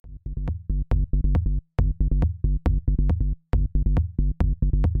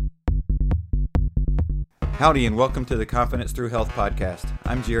Howdy and welcome to the Confidence Through Health podcast.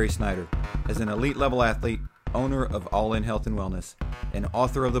 I'm Jerry Snyder. As an elite level athlete, owner of All In Health and Wellness, and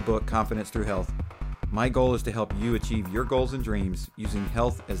author of the book Confidence Through Health, my goal is to help you achieve your goals and dreams using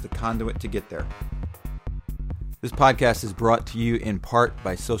health as the conduit to get there. This podcast is brought to you in part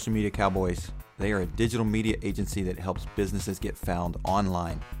by Social Media Cowboys. They are a digital media agency that helps businesses get found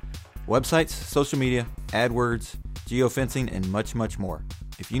online. Websites, social media, AdWords, geofencing, and much, much more.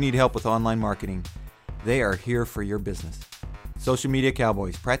 If you need help with online marketing, they are here for your business. Social Media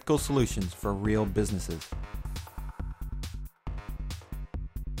Cowboys, practical solutions for real businesses.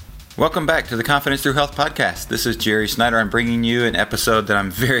 Welcome back to the Confidence Through Health podcast. This is Jerry Snyder. I'm bringing you an episode that I'm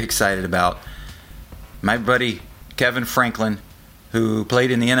very excited about. My buddy Kevin Franklin, who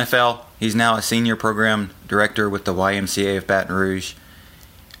played in the NFL, he's now a senior program director with the YMCA of Baton Rouge.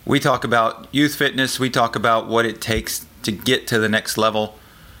 We talk about youth fitness. We talk about what it takes to get to the next level,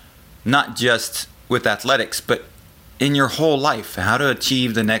 not just with athletics, but in your whole life, how to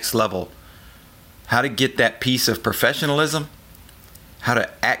achieve the next level, how to get that piece of professionalism, how to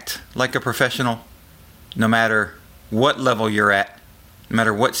act like a professional, no matter what level you're at, no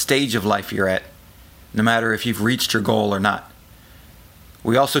matter what stage of life you're at, no matter if you've reached your goal or not.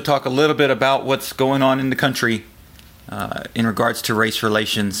 We also talk a little bit about what's going on in the country in regards to race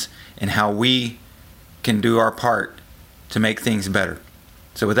relations and how we can do our part to make things better.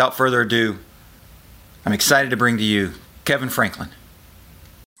 So without further ado, I'm excited to bring to you Kevin Franklin.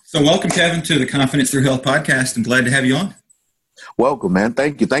 So welcome, Kevin, to the Confidence Through Health podcast. I'm glad to have you on. Welcome, man.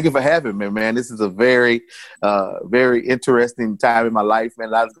 Thank you. Thank you for having me, man. This is a very, very interesting time in my life, man.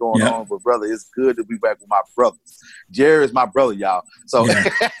 A lot is going on, but brother, it's good to be back with my brothers. Jerry is my brother, y'all. So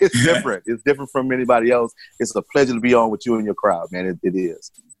it's different. It's different from anybody else. It's a pleasure to be on with you and your crowd, man. It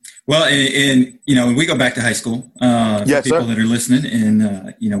is. Well, and you know, we go back to high school. For people that are listening,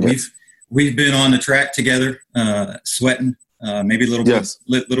 and you know, we've been on the track together, sweating, maybe a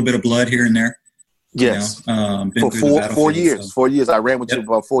little bit of blood here and there. Yes. You know, for 4 years. So. 4 years. I ran with you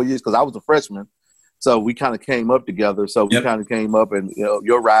about 4 years because I was a freshman. So we kind of came up together. So we kind of came up, and you know,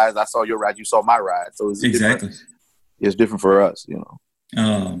 your rise, I saw your rise, you saw my rise. So it's it's different for us, you know.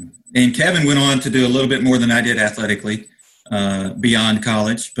 And Kevin went on to do a little bit more than I did athletically beyond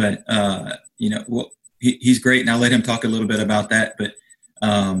college, but you know, he's great, and I'll let him talk a little bit about that. But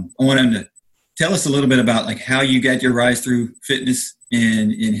I want him to tell us a little bit about like how you got your rise through fitness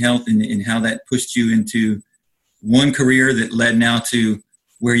and in health, and how that pushed you into one career that led now to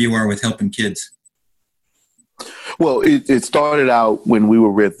where you are with helping kids. Well, it started out when we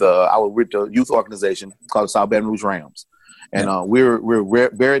were with I was with the youth organization called South Baton Rouge Rams, and we're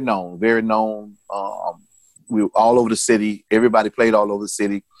very known. We were all over the city. Everybody played all over the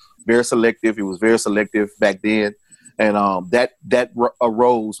city. Very selective. It was very selective back then, and that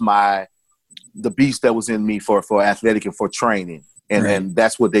arose the beast that was in me for athletic and for training. And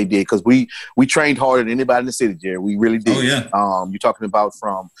that's what they did, because we trained harder than anybody in the city, Jerry. We really did. Oh, yeah. You're talking about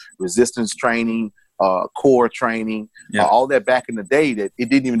from resistance training, core training, all that back in the day that it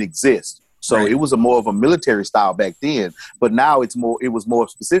didn't even exist. So it was more of a military style back then. But now it was more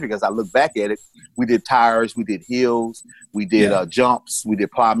specific. As I look back at it, we did tires, we did hills, we did jumps, we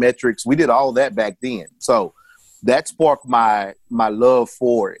did plyometrics. We did all that back then. So that sparked my love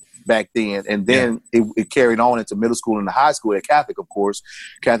for it back then, and then it carried on into middle school and the high school at Catholic, of course.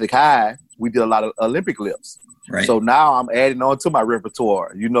 Catholic High, we did a lot of Olympic lifts. Right. So now I'm adding on to my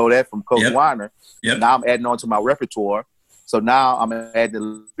repertoire. You know that from Coach Weiner. Now I'm adding on to my repertoire. So now I'm adding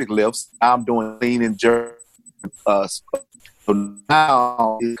Olympic lifts. I'm doing clean and jerk. So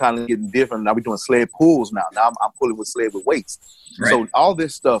now it's kind of getting different. Now we're doing sled pulls now. Now I'm pulling with sled with weights. Right. So all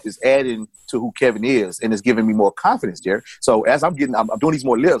this stuff is adding to who Kevin is, and it's giving me more confidence, Jerry. So as I'm doing these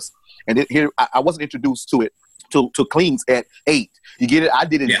more lifts, and I wasn't introduced to it to cleans at 8. You get it? I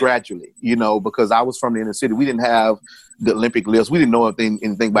did it gradually, you know, because I was from the inner city. We didn't have the Olympic lifts. We didn't know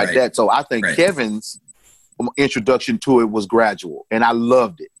anything like that. So I think Kevin's introduction to it was gradual, and I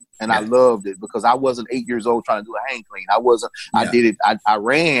loved it. And I loved it because I wasn't 8 years old trying to do a hang clean. I wasn't. I did it. I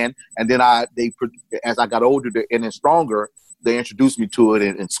ran, and then as I got older and then stronger, they introduced me to it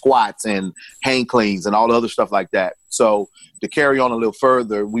in squats and hang cleans and all the other stuff like that. So to carry on a little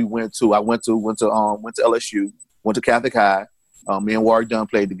further, I went to LSU, went to Catholic High. Me and Warwick Dunn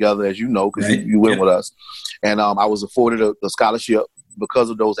played together, as you know, because you went with us. And I was afforded a scholarship because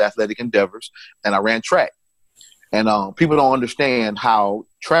of those athletic endeavors, and I ran track. And people don't understand how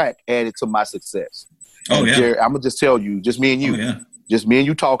track added to my success. Oh, yeah. Jerry, I'm going to just tell you, just me and you. Oh, yeah. Just me and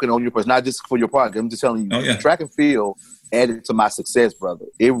you talking on your person, not just for your podcast. I'm just telling you, track and field added to my success, brother.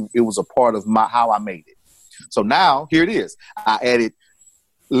 It was a part of how I made it. So now, here it is. I added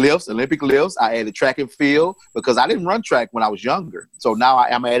lifts, Olympic lifts. I added track and field because I didn't run track when I was younger. So now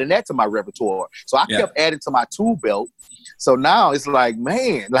I'm adding that to my repertoire. So I kept adding to my tool belt. So now it's like,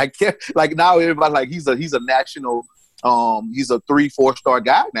 man, like now everybody like he's a national. He's a 3-4 star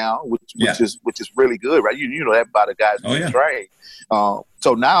guy now, which is really good, right? You know that about a guy's trained.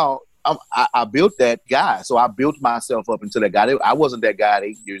 So now I built that guy. So I built myself up into that guy. I wasn't that guy at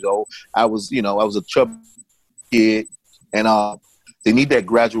 8 years old. I was a chubby kid, and they need that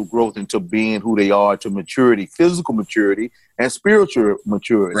gradual growth into being who they are, to maturity, physical maturity, and spiritual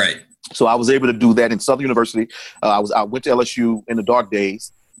maturity. Right. So I was able to do that in Southern University. I went to LSU in the dark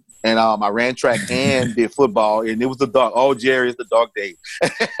days, and I ran track and did football, and it was the dark. Oh, Jerry, it's the dark days.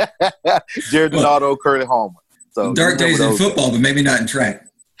 Jerry Donato, Curly Homer. So dark days in football, but maybe not in track.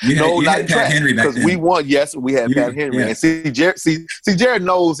 You had Pat Henry back then. Because we won. Yes, we had Pat Henry. Yeah. And see, Jared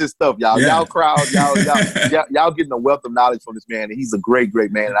knows his stuff, y'all. Yeah. Y'all crowd, y'all getting a wealth of knowledge from this man, and he's a great,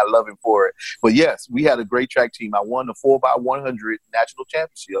 great man, and I love him for it. But yes, we had a great track team. I won the 4x100 national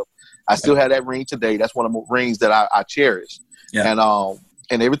championship. I still have that ring today. That's one of the rings that I cherish. Yeah.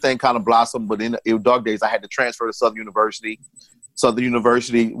 And everything kind of blossomed. But in the dark days, I had to transfer to Southern University. Southern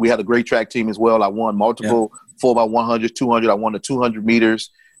University, we had a great track team as well. I won multiple 4x100, 200. I won the 200 meters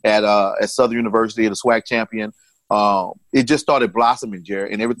at Southern University, the SWAC champion. It just started blossoming,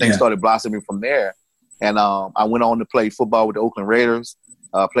 Jared, and everything started blossoming from there. And I went on to play football with the Oakland Raiders.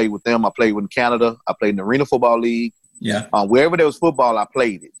 I played with them. I played in Canada. I played in the Arena Football League. Yeah. Wherever there was football, I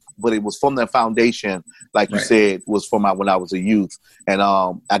played it. But it was from that foundation, like you said, was from when I was a youth. And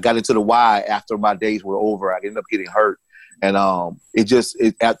I got into the Y after my days were over. I ended up getting hurt. And it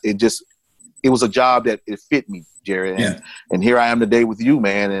was a job that it fit me, Jerry. And here I am today with you,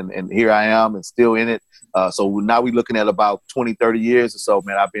 man. And here I am and still in it. So now we're looking at about 20, 30 years or so,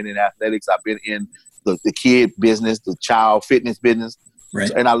 man. I've been in athletics. I've been in the kid business, the child fitness business. Right.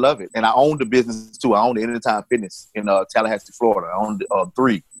 And I love it. And I own the business too. I own the Anytime Fitness in Tallahassee, Florida. I own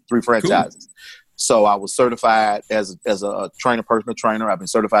three franchises. Cool. So I was certified as a personal trainer. I've been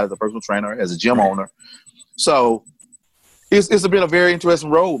certified as a personal trainer, as a gym owner. So it's been a very interesting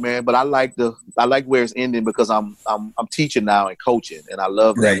road, man. But I like where it's ending because I'm teaching now and coaching, and I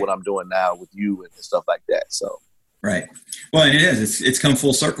love that what I'm doing now with you and stuff like that. So. Right. Well, and it is. It's come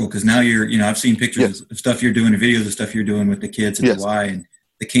full circle because now I've seen pictures of stuff you're doing and videos of stuff you're doing with the kids at the Y and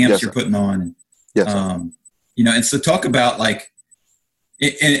the camps you're putting on. And, and so talk about like,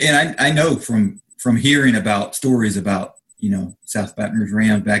 and I know from hearing about stories about, South Baton Rouge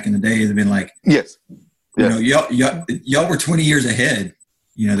Rams back in the day, they've been like, y'all were 20 years ahead.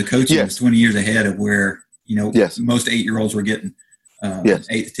 The coaching was 20 years ahead of where, most 8-year-olds were getting 8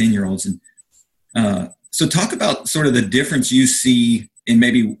 to 10-year-olds. And, so talk about sort of the difference you see in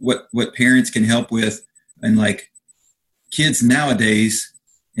maybe what parents can help with and like kids nowadays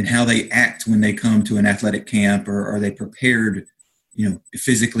and how they act when they come to an athletic camp, or are they prepared,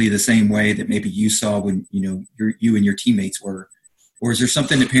 physically the same way that maybe you saw when, you and your teammates were, or is there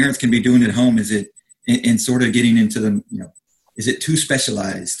something that parents can be doing at home? Is it in sort of getting into them, is it too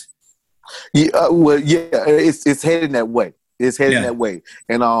specialized? It's heading that way. It's heading that way.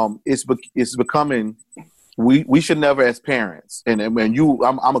 And it's becoming, we should never as parents, and I'm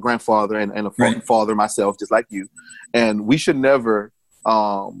a grandfather and a father myself, just like you, and we should never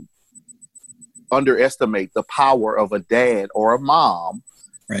underestimate the power of a dad or a mom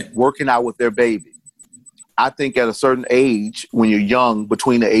working out with their baby. I think at a certain age, when you're young,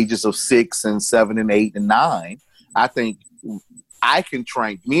 between the ages of 6 and 7 and 8 and 9, I think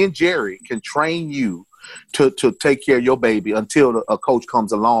me and Jerry can train you to take care of your baby until a coach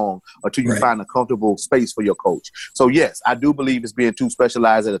comes along, until you find a comfortable space for your coach. So yes, I do believe it's being too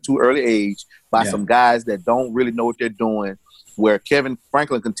specialized at a too early age by some guys that don't really know what they're doing, where Kevin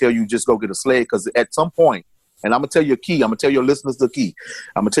Franklin can tell you just go get a sled, because at some point, and I'm going to tell you a key, I'm going to tell your listeners the key,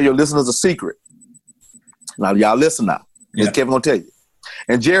 I'm going to tell your listeners a secret. Now y'all listen now. Kevin going to tell you.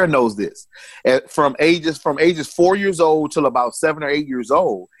 And Jared knows this. From ages 4 years old till about 7 or 8 years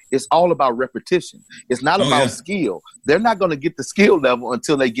old, it's all about repetition. It's not about skill. They're not going to get the skill level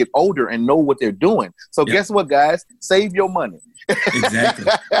until they get older and know what they're doing. So guess what, guys? Save your money.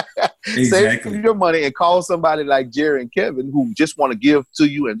 Exactly. Save your money and call somebody like Jerry and Kevin who just want to give to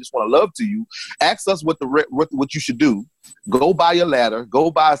you and just want to love to you. Ask us what you should do. Go buy your ladder.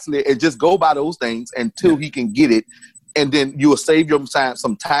 Go buy a sled, and just go buy those things until he can get it. And then you will save your time,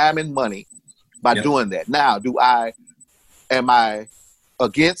 some time and money by doing that. Now, am I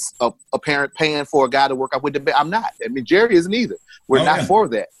against a parent paying for a guy to work out with the baby? I'm not. I mean, Jerry isn't either. We're not for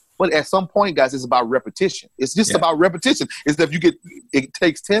that. But at some point, guys, it's about repetition. It's just about repetition. It's that it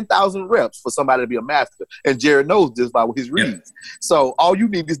takes 10,000 reps for somebody to be a master. And Jared knows this by his reads. Yep. So all you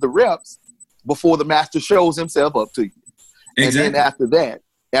need is the reps before the master shows himself up to you. Exactly. And then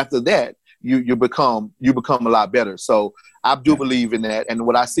after that, you become a lot better. So I do believe in that. And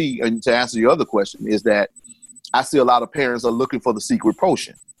what I see, and to answer your other question, is that I see a lot of parents are looking for the secret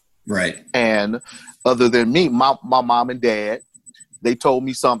potion. Right. And other than me, my mom and dad, they told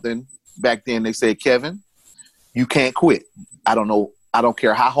me something back then. They said, Kevin, you can't quit. I don't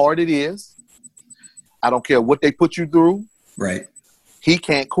care how hard it is. I don't care what they put you through. Right. He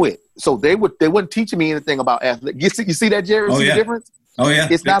can't quit. So they weren't teaching me anything about athletics. You see that, Jerry? See the difference? Oh, yeah.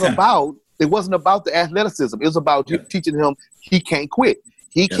 It wasn't about the athleticism. It was about teaching him he can't quit.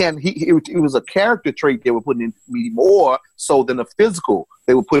 It was a character trait they were putting into me more so than the physical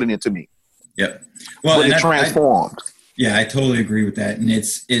they were putting into me. Yeah. Well, it transformed. I totally agree with that. And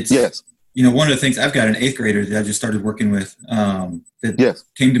it's one of the things, I've got an 8th grader that I just started working with that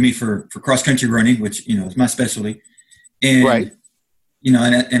came to me for cross-country running, which, is my specialty. And, right.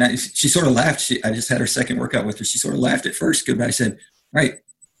 She sort of laughed. I just had her second workout with her. She sort of laughed at first, but I said, right,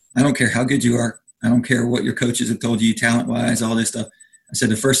 I don't care how good you are. I don't care what your coaches have told you talent-wise, all this stuff. I said,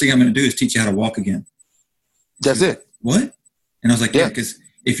 the first thing I'm going to do is teach you how to walk again. That's it. What? And I was like, yeah, because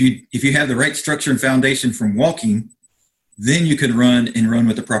if you have the right structure and foundation from walking, then you can run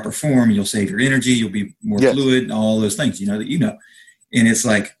with the proper form. You'll save your energy. You'll be more fluid and all those things, that And it's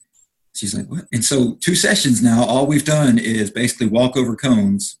like, she's like, what? And so 2 sessions now, all we've done is basically walk over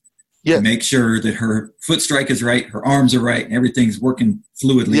cones to make sure that her foot strike is right, her arms are right, and everything's working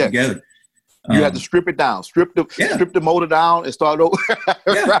fluidly together. You have to strip it down, strip the motor down and start over.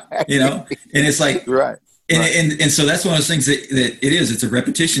 Right. And it's like, right. And so that's one of those things that it's a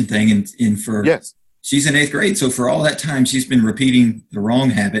repetition thing. And for, she's in 8th grade. So for all that time, she's been repeating the wrong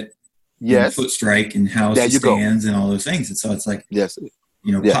habit, foot strike and how she stands and all those things. And so it's like,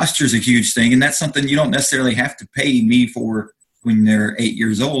 posture is a huge thing. And that's something you don't necessarily have to pay me for when they're 8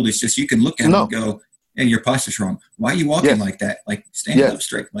 years old. It's just, you can look at them and go, hey, your posture's wrong. Why are you walking like that? Like stand up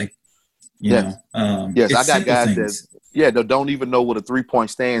straight. Like, I got guys that don't even know what a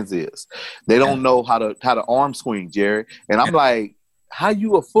 3-point stance is. They don't know how to arm swing, Jerry. And I'm like, how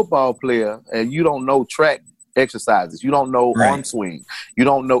you a football player and you don't know track exercises? You don't know arm swing. You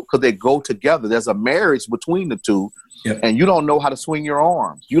don't know, because they go together. There's a marriage between the two, and you don't know how to swing your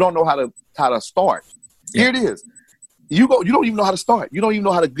arms. You don't know how to start. Here it is. You don't even know how to start. You don't even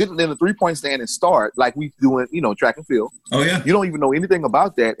know how to get in a 3-point stand and start like we do in, track and field. Oh, yeah. You don't even know anything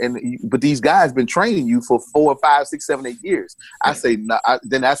about that. But these guys been training you for 4, 5, 6, 7, 8 years. I say,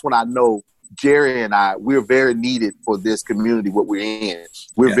 then that's when I know Jerry and we're very needed for this community, what we're in.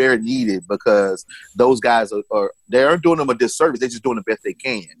 We're very needed because those guys they aren't doing them a disservice. They're just doing the best they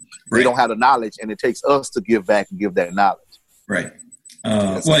can. Right. They don't have the knowledge, and it takes us to give back and give that knowledge. Right.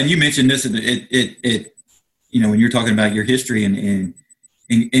 Well, and you mentioned this, and it when you're talking about your history and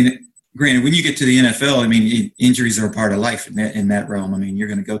granted, when you get to the NFL, I mean, injuries are a part of life in that realm. I mean, you're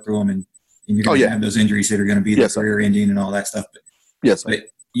going to go through them and you're going to have those injuries that are going to be career ending and all that stuff. But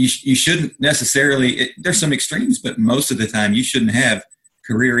you shouldn't necessarily, there's some extremes, but most of the time you shouldn't have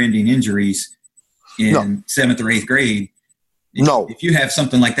career ending injuries in 7th or 8th grade. If you have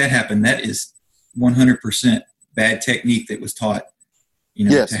something like that happen, that is 100% bad technique that was taught,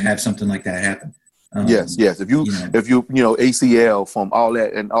 to have something like that happen. Yes. If you ACL from all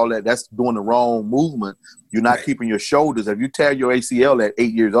that, that's doing the wrong movement. You're not keeping your shoulders. If you tear your ACL at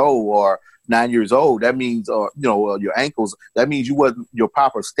 8 years old or 9 years old, that means, your ankles, that means your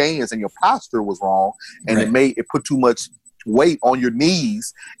proper stance and your posture was wrong. And it put too much weight on your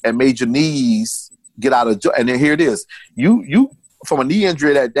knees and made your knees get out of joint. And then here it is. You from a knee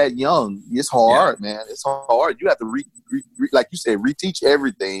injury that young, it's hard, man. It's hard. You have to like you said, reteach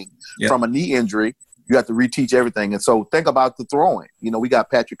everything from a knee injury. You have to reteach everything. And so think about the throwing. We got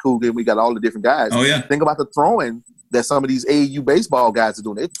Patrick Coogan. We got all the different guys. Oh, yeah. Think about the throwing that some of these AAU baseball guys are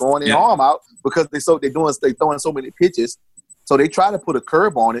doing. They're throwing their arm out because they throwing so many pitches. So they try to put a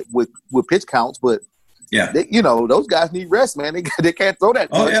curve on it with pitch counts, but those guys need rest, man. They can't throw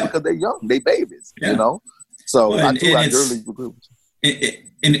that much because they're young. They babies, So and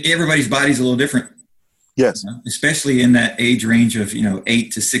everybody's body's a little different. Yes. Especially in that age range of,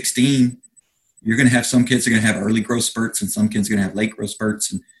 8 to 16, you're going to have some kids are going to have early growth spurts and some kids are going to have late growth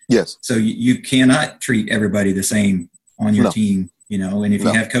spurts. And so you cannot treat everybody the same on your team, and if you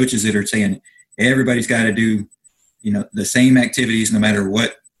have coaches that are saying everybody's got to do, the same activities, no matter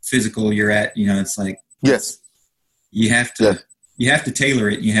what physical you're at, it's like, you have to tailor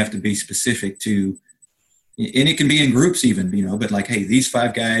it. And you have to be specific to, and it can be in groups even, you know, but like, hey, these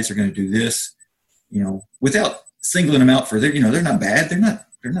 5 guys are going to do this, you know, without singling them out for their, you know, they're not bad. They're not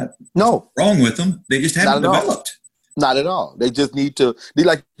wrong with them. They just haven't developed. Not at all. They just need to,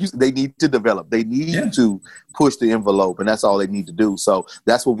 they need to develop. They need to push the envelope, and that's all they need to do. So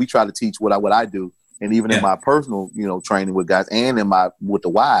that's what we try to teach what I do. And even in my personal, you know, training with guys and with the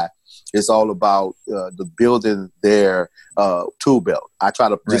Y, it's all about the building their tool belt. I try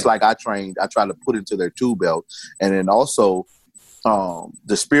to, just like I trained, I try to put into their tool belt. And then also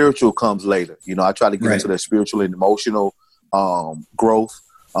the spiritual comes later. You know, I try to get into their spiritual and emotional growth.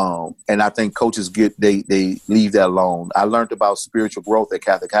 And I think coaches they leave that alone. I learned about spiritual growth at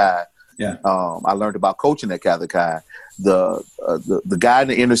Catholic High. Yeah. I learned about coaching at Catholic High. The guy in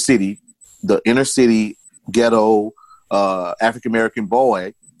the inner city ghetto African American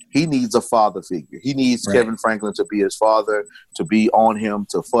boy, he needs a father figure. He needs Kevin Franklin to be his father, to be on him,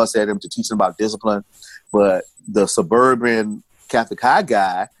 to fuss at him, to teach him about discipline. But the suburban Catholic High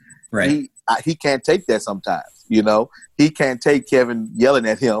guy, he can't take that sometimes. You know, he can't take Kevin yelling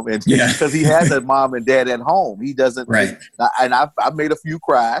at him, and because he has a mom and dad at home, he doesn't. Right. And I made a few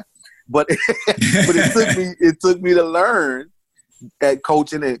cry, but it took me to learn at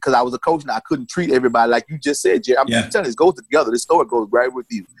coaching, because I was a coach and I couldn't treat everybody like you just said, Jerry. I'm telling you, this goes together. This story goes right with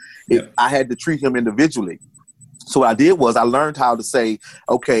you. I had to treat him individually. So what I did was I learned how to say,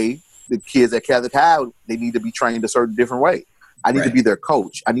 okay, the kids at Catholic High, they need to be trained a certain different way. I need to be their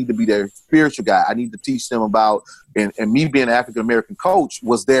coach. I need to be their spiritual guy. I need to teach them about, and me being an African-American coach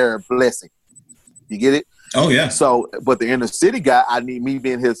was their blessing. You get it? Oh, yeah. So, but the inner city guy, I need me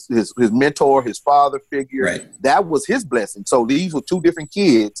being his mentor, his father figure. Right. That was his blessing. So these were 2 different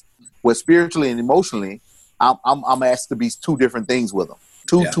kids, where spiritually and emotionally, I'm asked to be 2 different things with them.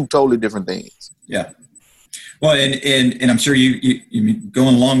 Two totally different things. Yeah. Well, and I'm sure you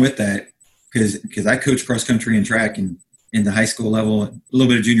going along with that, because I coach cross country and track and in the high school level, a little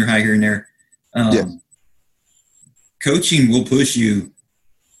bit of junior high here and there. Coaching will push you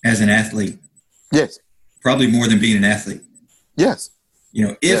as an athlete. Yes. Probably more than being an athlete. Yes. You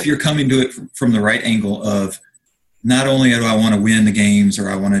know, if you're coming to it from the right angle of, not only do I want to win the games or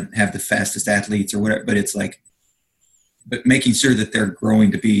I want to have the fastest athletes or whatever, but it's like, but making sure that they're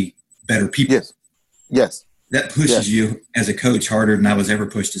growing to be better people. Yes. Yes. That pushes you as a coach harder than I was ever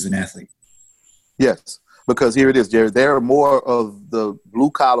pushed as an athlete. Yes. Because here it is, Jared. There are more of the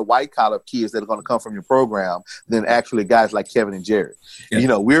blue-collar, white-collar kids that are going to come from your program than actually guys like Kevin and Jared. Yeah. You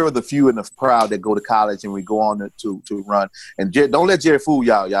know, we're the few and the proud that go to college and we go on to run. And Jared, don't let Jared fool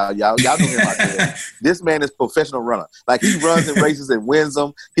y'all. Y'all know him out there. This man is a professional runner. Like, he runs in races and wins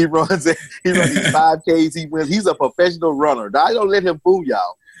them. He runs these 5Ks. He wins. He's a professional runner. I don't let him fool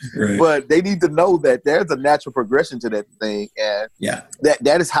y'all. Right. But they need to know that there's a natural progression to that thing, and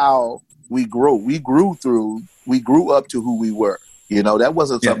that is how we grew. We grew up to who we were. You know, that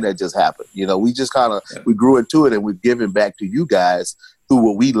wasn't something that just happened. You know, we just kind of we grew into it, and we've given back to you guys through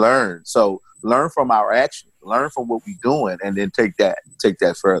what we learned. So learn from our actions, learn from what we're doing, and then take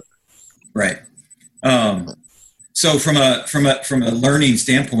that further. Right. So from a learning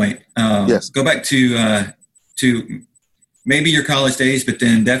standpoint, go back to maybe your college days, but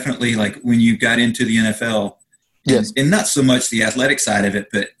then definitely like when you got into the NFL. And not so much the athletic side of it,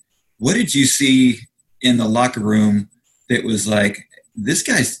 but what did you see in the locker room that was like, this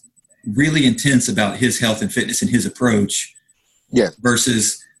guy's really intense about his health and fitness and his approach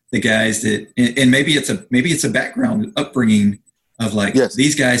versus the guys that, and maybe it's a background upbringing of like,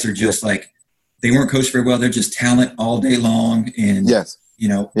 these guys are just like, they weren't coached very well. They're just talent all day long. And, you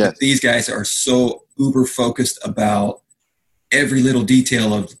know, these guys are so uber focused about every little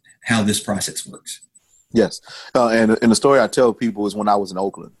detail of how this process works. Yes. And the story I tell people is when I was in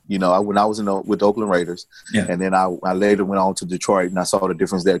Oakland, you know, when I was with the Oakland Raiders, and then I later went on to Detroit, and I saw the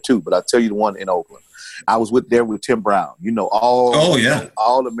difference there too. But I'll tell you the one in Oakland. I was there with Tim Brown, you know,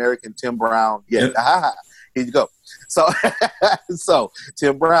 all American Tim Brown. Yeah. Yep. Here you go. So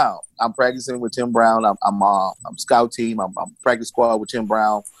Tim Brown, I'm practicing with Tim Brown. I'm scout team. I'm practice squad with Tim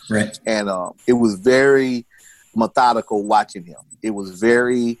Brown. Right. And it was very methodical watching him. It was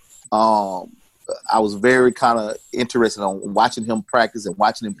very, I was very kind of interested on watching him practice and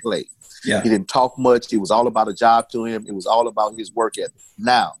watching him play. Yeah. He didn't talk much. It was all about a job to him. It was all about his work ethic.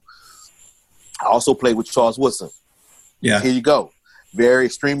 Now, I also played with Charles Woodson. Yeah. Here you go. Very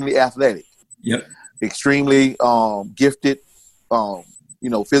extremely athletic. Yep. Extremely gifted, you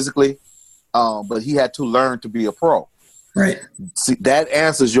know, physically. But he had to learn to be a pro. Right. See, that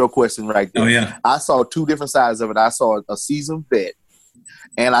answers your question right there. Oh, yeah. I saw 2 different sides of it. I saw a seasoned vet,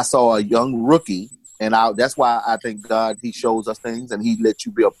 and I saw a young rookie, And that's why I think God, he shows us things and he lets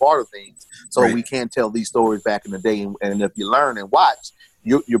you be a part of things. So we can tell these stories back in the day. And if you learn and watch,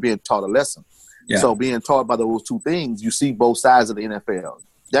 you're being taught a lesson. Yeah. So being taught by those two things, you see both sides of the NFL.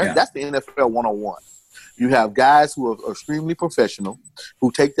 That's the NFL 101. You have guys who are extremely professional,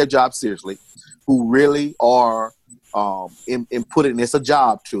 who take their job seriously, who really are putting it's a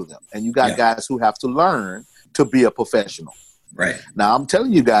job to them. And you got guys who have to learn to be a professional. Right. Now, I'm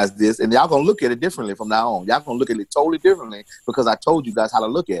telling you guys this, and y'all going to look at it differently from now on. Y'all going to look at it totally differently because I told you guys how to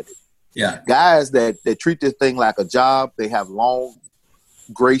look at it. Yeah. Guys that treat this thing like a job, they have long,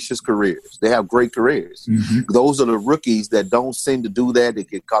 gracious careers. They have great careers. Mm-hmm. Those are the rookies that don't seem to do that. They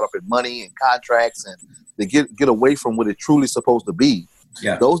get caught up in money and contracts, and they get away from what it truly supposed to be.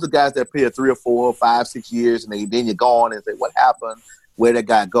 Yeah. Those are the guys that play 3 or 4 or 5, 6 years, and then you're gone and say, what happened? Where'd that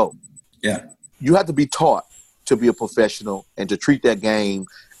guy go? Yeah. You have to be taught to be a professional and to treat that game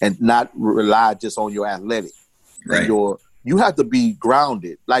and not rely just on your athletic. Right. You have to be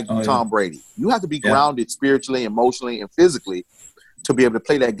grounded, like Tom Brady. You have to be grounded spiritually, emotionally, and physically to be able to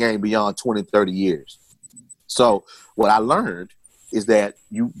play that game beyond 20, 30 years. So what I learned is that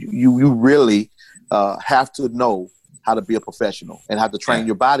you really have to know how to be a professional and how to train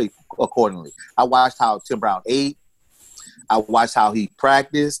your body accordingly. I watched how Tim Brown ate. I watched how he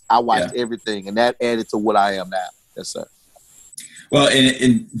practiced. I watched everything, and that added to what I am now. Yes, sir. Well,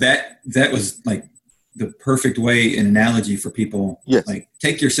 and that was like the perfect way, an analogy for people. Yes. Like,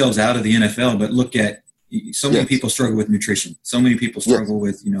 take yourselves out of the NFL, but look at so many people struggle with nutrition. So many people struggle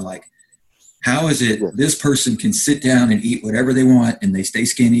with, like, how is it this person can sit down and eat whatever they want and they stay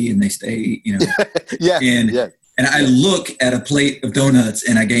skinny and they stay, And I look at a plate of donuts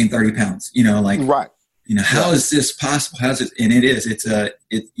and I gain 30 pounds, right. How is this possible? How's it? And it is,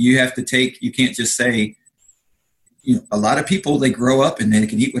 you have to you can't just say, a lot of people, they grow up and they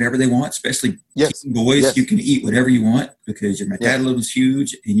can eat whatever they want, especially boys. You can eat whatever you want because your metabolism is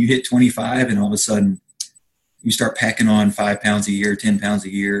huge, and you hit 25 and all of a sudden you start packing on 5 pounds a year, 10 pounds a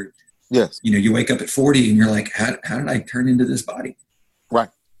year. Yes. You wake up at 40 and you're like, how did I turn into this body? Right.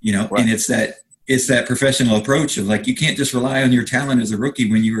 And it's that professional approach of, like, you can't just rely on your talent as a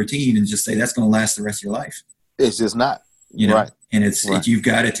rookie when you were a teen and just say that's going to last the rest of your life. It's just not. Right. And you've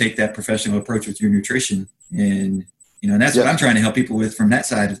got to take that professional approach with your nutrition. And, and that's what I'm trying to help people with from that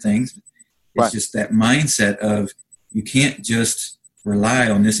side of things. It's just that mindset of, you can't just rely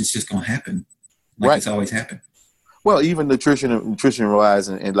on this. It's just going to happen. It's always happened. Well, even nutrition-wise,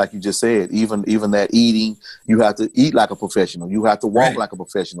 and like you just said, even that eating, you have to eat like a professional. You have to walk like a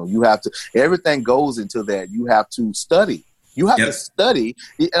professional. You have to, everything goes into that. You have to study. You have to study.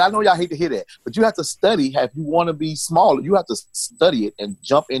 And I know y'all hate to hear that, but you have to study. If you want to be smaller, you have to study it and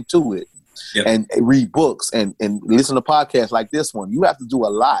jump into it and read books and listen to podcasts like this one. You have to do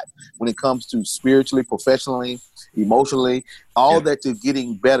a lot when it comes to spiritually, professionally, emotionally, all that to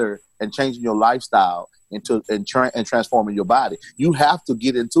getting better and changing your lifestyle and transforming your body. You have to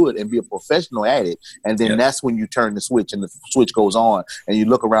get into it and be a professional at it. And then that's when you turn the switch and the switch goes on and you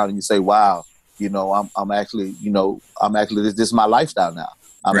look around and you say, wow, I'm actually, this is my lifestyle now.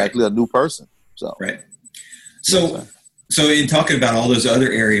 I'm actually a new person. So, So in talking about all those other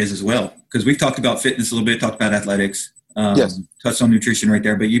areas as well, because we've talked about fitness a little bit, talked about athletics, touched on nutrition right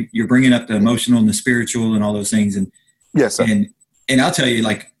there, but you're bringing up the emotional and the spiritual and all those things. And yes, sir. And I'll tell you,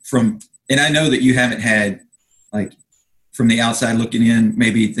 like, and I know that you haven't had, like, from the outside looking in,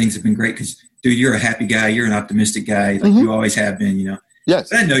 maybe things have been great because, dude, you're a happy guy. You're an optimistic guy. Like you always have been, Yes.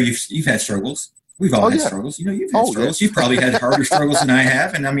 But I know you've had struggles. We've all had struggles. You've had struggles. You've probably had harder struggles than I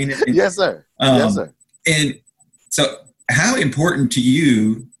have. And I mean, yes, sir. Yes, sir. And so how important to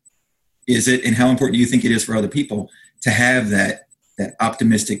you is it, and how important do you think it is for other people to have that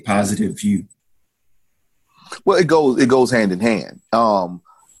optimistic, positive view? Well, it goes hand in hand.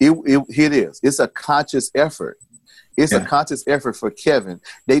 It is. It's a conscious effort. It's a conscious effort for Kevin.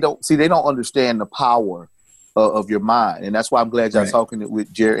 They don't understand the power of your mind. And that's why I'm glad y'all talking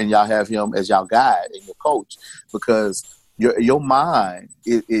with Jerry and y'all have him as y'all guide and your coach, because your mind,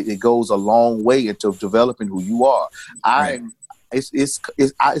 it goes a long way into developing who you are.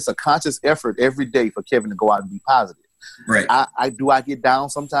 It's a conscious effort every day for Kevin to go out and be positive. Right. I get down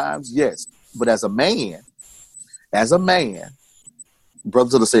sometimes? Yes. But as a man,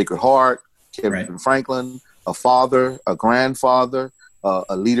 Brothers of the Sacred Heart, Kevin Franklin, a father, a grandfather,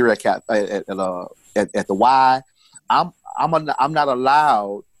 a leader at the Y. I'm not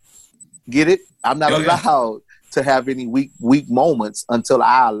allowed. Get it? I'm not allowed to have any weak moments until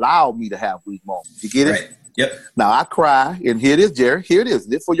I allow me to have weak moments. You get it? Right. Yep. Now I cry, and here it is, Jerry. Here it is.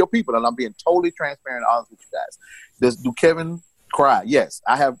 This for your people, and I'm being totally transparent and honest with you guys. Do Kevin Cry. Yes,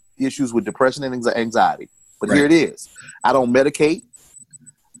 I have issues with depression and anxiety, but Right. here it is. I don't medicate.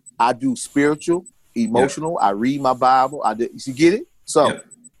 I do spiritual, emotional. I read my Bible. You get it? So,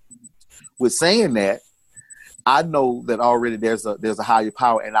 with saying that, I know that already there's a higher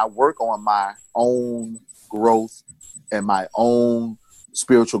power, and I work on my own growth and my own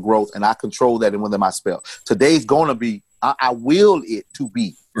spiritual growth, and I control that in within my spell. Today's going to be, I will it to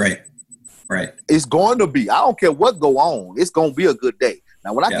be. Right. It's going to be. I don't care what go on. It's going to be a good day.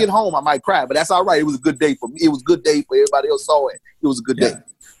 Now, when I get home, I might cry, but that's all right. It was a good day for me. It was a good day for everybody else saw it. It was a good day.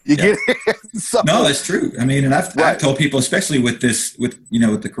 You get it? So, no, that's true. I mean, and I've told people, especially with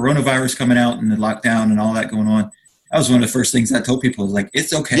the coronavirus coming out and the lockdown and all that going on, that was one of the first things I told people is like,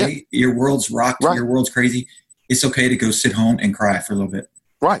 it's okay. Your world's rocked. Your world's crazy. It's okay to go sit home and cry for a little bit.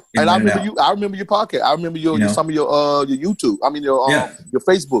 Right. And I remember your podcast. I remember some of your YouTube. I mean, your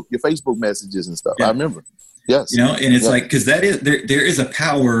Facebook messages and stuff. I remember. Yes. And it's like, because that is, there is a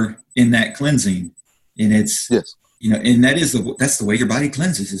power in that cleansing, and it's, and that's the way your body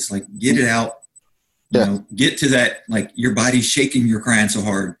cleanses. It's like, get it out, get to that, like your body's shaking, you're crying so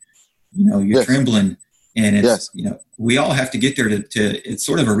hard, you're trembling, and it's, we all have to get there to it's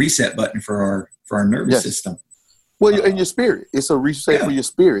sort of a reset button for our nervous system. Well, in your spirit, it's a reset for your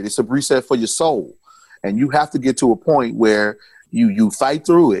spirit. It's a reset for your soul. And you have to get to a point where you fight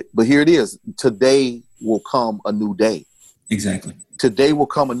through it. But here it is. Today will come a new day. Exactly. Today will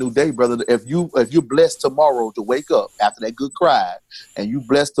come a new day, brother. If you're blessed tomorrow to wake up after that good cry, and you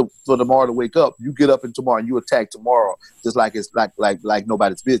blessed for tomorrow to wake up, you get up in tomorrow and you attack tomorrow just like it's like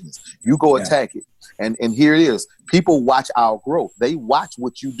nobody's business. You go attack it. And here it is. People watch our growth. They watch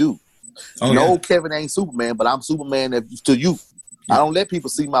what you do. Kevin ain't Superman, but I'm Superman to you. I don't let people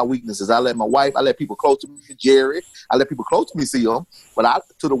see my weaknesses. I let my wife, I let people close to me, Jerry, I let people close to me see them. But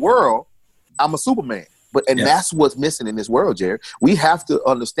to the world, I'm a Superman. That's what's missing in this world, Jerry. We have to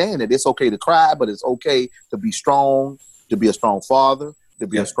understand that it's okay to cry, but it's okay to be strong, to be a strong father, to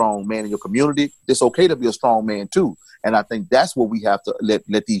be a strong man in your community. It's okay to be a strong man too. And I think that's what we have to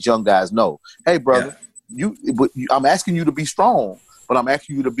let these young guys know. Hey, brother, I'm asking you to be strong, but I'm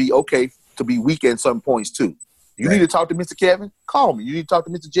asking you to be okay to be weak at some points too. You need to talk to Mr. Kevin? Call me. You need to talk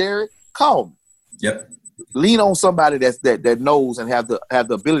to Mr. Jerry? Call me. Yep. Lean on somebody that knows and have the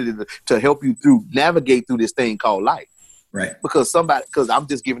ability to help you navigate through this thing called life. Right. Because I'm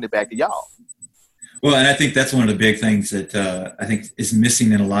just giving it back to y'all. Well, and I think that's one of the big things that I think is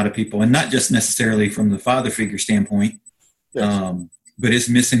missing in a lot of people, and not just necessarily from the father figure standpoint, but it's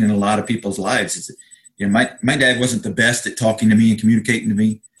missing in a lot of people's lives. My dad wasn't the best at talking to me and communicating to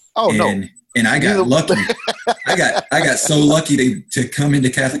me. And I got lucky. I got so lucky to come into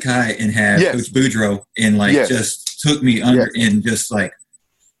Catholic High and have Coach Boudreaux and just took me under and just like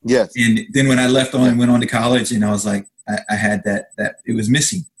And then when I left on and went on to college, and I was like, I had that it was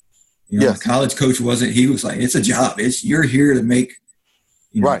missing. The college coach he was like, it's a job. You're here to make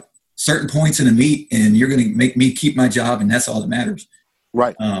certain points in a meet, and you're going to make me keep my job, and that's all that matters.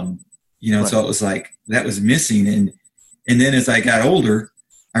 Right. So it was like that was missing, and then as I got older,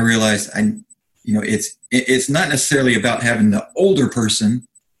 I realized it's not necessarily about having the older person.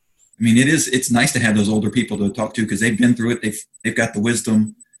 I mean, it's nice to have those older people to talk to because they've been through it. They've got the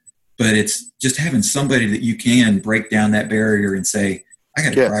wisdom, but it's just having somebody that you can break down that barrier and say, I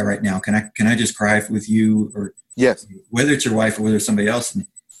got to cry right now. Can I just cry with you? Or whether it's your wife or whether it's somebody else.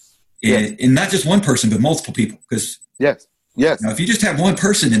 And not just one person, but multiple people. Because if you just have one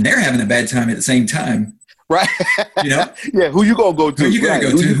person and they're having a bad time at the same time, right? Who you gonna go to? Who you gonna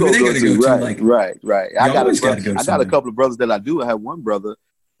go to? Who are they gonna go to? Right. I got a couple of brothers that I do. I have one brother,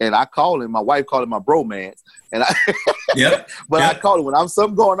 and I call him. My wife called him my bromance, and I call him when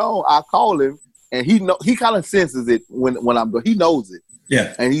something going on. I call him, and he kind of senses it when he knows it.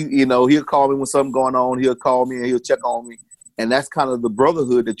 Yeah, and he'll call me when something going on. He'll call me and he'll check on me, and that's kind of the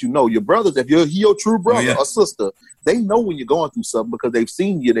brotherhood that your brothers. If you're your true brother or sister, they know when you're going through something because they've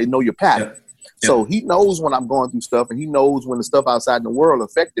seen you. They know your pattern. So he knows when I'm going through stuff, and he knows when the stuff outside in the world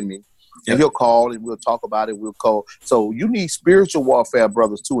affected me. And he'll call, and we'll talk about it. We'll call. So you need spiritual warfare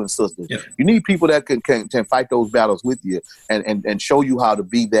brothers too and sisters. Yep. You need people that can fight those battles with you and show you how to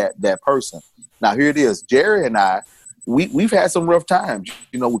be that person. Now here it is, Jerry and I. We've had some rough times,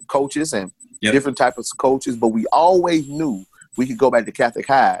 with coaches and different types of coaches, but we always knew we could go back to Catholic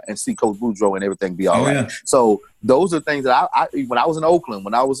High and see Coach Boudreaux and everything be all right. Yeah. So those are things that I when I was in Oakland,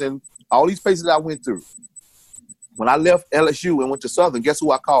 when I was in all these places that I went through. When I left LSU and went to Southern, guess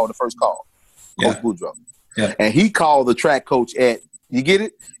who I called the first call? Coach Boudreaux. Yeah. And he called the track coach you get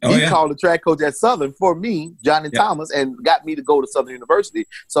it? He called the track coach at Southern for me, Johnny Thomas, and got me to go to Southern University.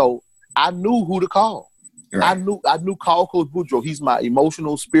 So I knew who to call. I knew call Coach Boudreaux. He's my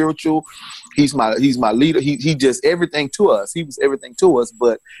emotional, spiritual. He's my leader. He just everything to us. He was everything to us.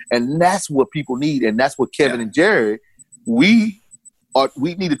 And that's what people need, and that's what Kevin and Jerry. We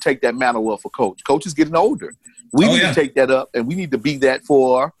need to take that mantle up for Coach. Coach is getting older. We need to take that up, and we need to be that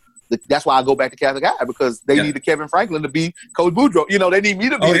for. That's why I go back to Catholic High, because they need Kevin Franklin to be Coach Boudreaux. You know, they need me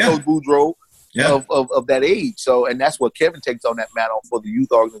to be Coach Boudreaux. Of that age. So, and that's what Kevin takes on that mantle for the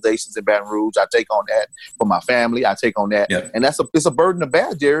youth organizations in Baton Rouge. I take on that for my family. I take on that. And it's a burden to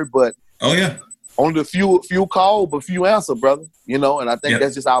bear, Jerry, but only the few call, but few answer, brother. You know, and I think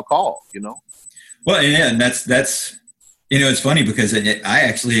that's just our call, you know. Well, and that's you know, it's funny because I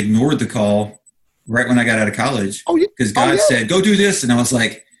actually ignored the call right when I got out of college. Because God said, go do this. And I was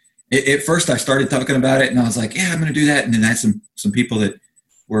like, at first I started talking about it and I was like, I'm going to do that. And then I had some people that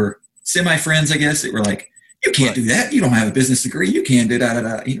were semi-friends, I guess, that were like, you can't do that. You don't have a business degree. You can't do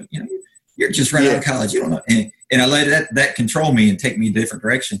that. You know, you're just right out of college. You don't know. And I let that control me and take me a different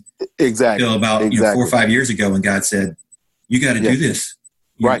direction. Exactly. Until about 4 or 5 years ago when God said, you got to do this.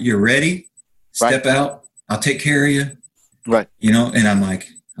 You're ready. Step out. I'll take care of you. Right. You know, and I'm like,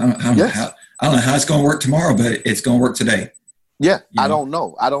 I don't know how it's going to work tomorrow, but it's going to work today. Yeah. I don't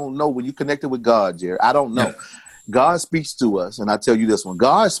know. I don't know. When you connected with God, Jerry, I don't know. Yeah. God speaks to us, and I tell you this one: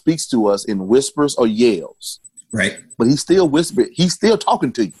 God speaks to us in whispers or yells, right? But He's still whispering. He's still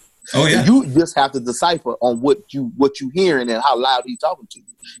talking to you. Oh yeah. And you just have to decipher on what you hearing and how loud He's talking to you.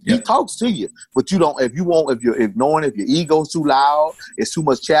 He talks to you, but you don't. If you're ignoring, if your ego's too loud, it's too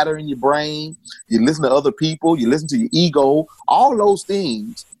much chatter in your brain. You listen to other people. You listen to your ego. All those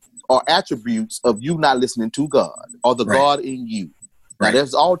things are attributes of you not listening to God or the God in you. Now,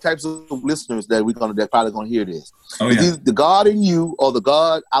 there's all types of listeners that they're probably going to hear this. Oh, yeah. It's the God in you or the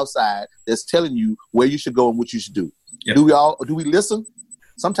God outside that's telling you where you should go and what you should do. Yep. Do we listen?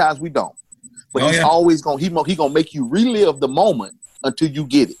 Sometimes we don't. But he's always going to make you relive the moment until you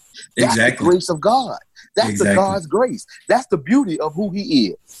get it. That's the grace of God. That's the God's grace. That's the beauty of who He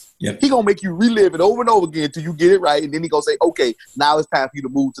is. Yep. He going to make you relive it over and over again until you get it right. And then He going to say, okay, now it's time for you to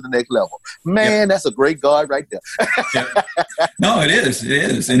move to the next level. Man, that's a great God right there. No, it is. It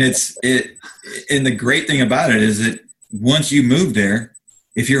is. And and the great thing about it is that once you move there,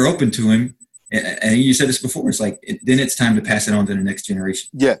 if you're open to Him, and you said this before, it's like, then it's time to pass it on to the next generation.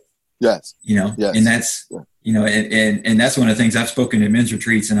 Yeah. Yes. You know, and that's, you know, and that's one of the things I've spoken at men's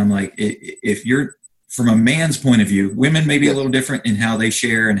retreats. And I'm like, if you're, from a man's point of view, women may be a little different in how they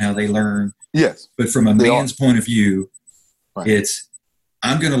share and how they learn. Yes. But from a man's point of view, it's,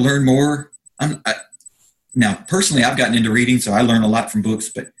 I'm going to learn more. Now, personally, I've gotten into reading, so I learn a lot from books.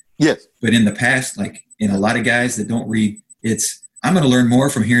 But in the past, like in a lot of guys that don't read, it's, I'm going to learn more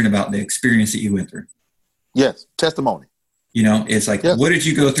from hearing about the experience that you went through. Yes. Testimony. You know, it's like, what did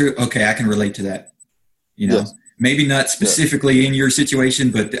you go through? Okay, I can relate to that. You know, maybe not specifically in your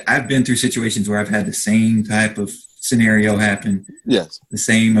situation, but I've been through situations where I've had the same type of scenario happen. Yes. The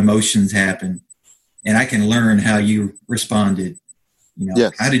same emotions happen. And I can learn how you responded. You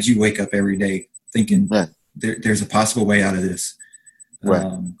know, how did you wake up every day thinking there's a possible way out of this? Right.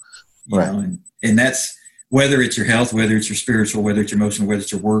 You know, and that's, whether it's your health, whether it's your spiritual, whether it's your emotional, whether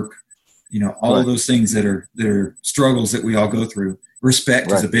it's your work, you know, all of those things that are struggles that we all go through.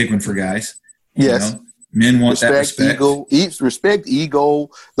 Respect is a big one for guys. Yes. You know? Men want that respect. Respect, ego.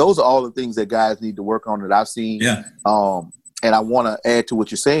 Those are all the things that guys need to work on that I've seen. Yeah. And I want to add to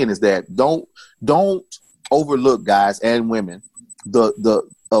what you're saying is that don't overlook, guys and women,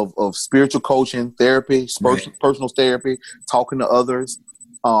 of spiritual coaching, therapy, personal therapy, talking to others,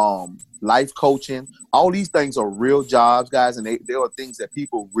 life coaching. All these things are real jobs, guys, and they are things that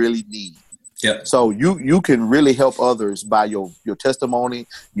people really need. Yep. So you can really help others by your testimony,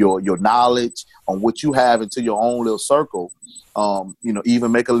 your knowledge on what you have into your own little circle. You know,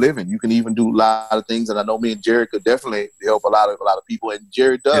 even make a living. You can even do a lot of things, and I know me and Jerry could definitely help a lot of people, and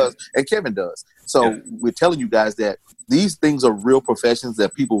Jerry does, and Kevin does. So we're telling you guys that these things are real professions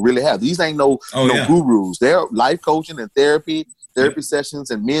that people really have. These ain't no gurus. They're life coaching and therapy sessions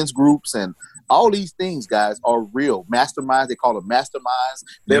and men's groups and all these things, guys, are real. Masterminds, they call them masterminds.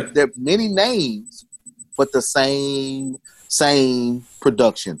 They're many names, but the same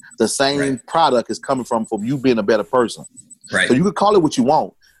production. The same product is coming from you being a better person. Right. So you can call it what you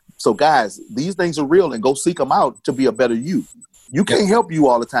want. So, guys, these things are real, and go seek them out to be a better you. You can't help you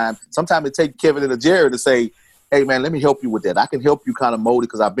all the time. Sometimes it takes Kevin and Jerry to say, hey, man, let me help you with that. I can help you kind of mold it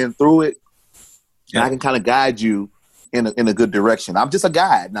because I've been through it, and I can kind of guide you in a good direction. I'm just a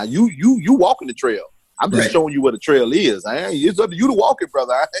guide. Now, you walking the trail. I'm just showing you where the trail is. It's up to you to walk it,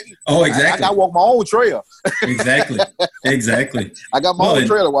 brother. Exactly. I got to walk my own trail. Exactly. I got my own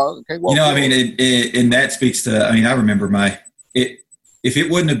trail to walk. Can't walk. And that speaks to. I mean, I remember if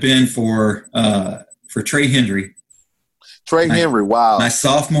it wouldn't have been for Trey Henry. Wow. My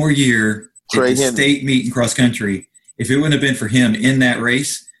sophomore year at the state meet in cross country. If it wouldn't have been for him in that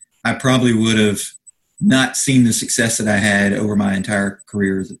race, I probably would have not seen the success that I had over my entire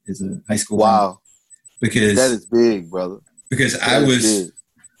career as a high school. Wow. Because that is big, brother. Because I was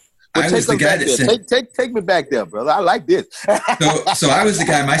the guy that said, take me back there, brother. I like this. so I was the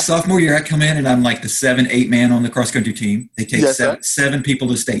guy, my sophomore year, I come in and I'm like the 7-8 man on the cross country team. They take seven people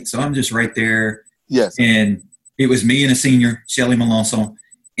to state. So I'm just right there. Yes. And it was me and a senior, Shelly Melanson.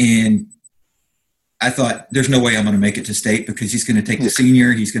 And I thought, there's no way I'm going to make it to state because he's going to take the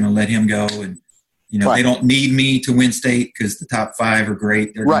senior. He's going to let him go. And, they don't need me to win state because the top 5 are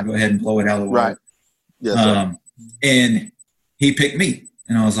great. They're going to go ahead and blow it out of the water. Right. Yes, and he picked me.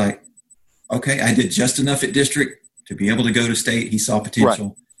 And I was like, okay, I did just enough at district to be able to go to state. He saw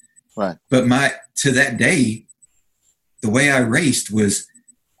potential. Right. But to that day, the way I raced was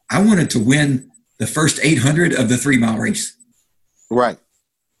I wanted to win the first 800 of the 3-mile race. Right.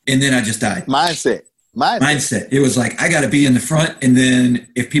 And then I just died. Mindset. It was like, I got to be in the front. And then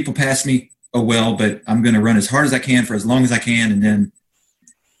if people pass me, oh, well, but I'm going to run as hard as I can for as long as I can. And then,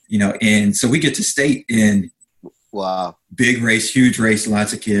 and so we get to state in wow, big race, huge race,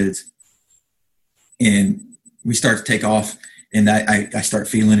 lots of kids. And we start to take off and I start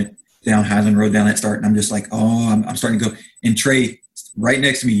feeling it down Highland Road, down that start. And I'm just like, I'm starting to go. And Trey right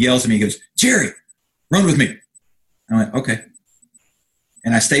next to me yells at me, he goes, Jerry, run with me. I'm like, okay.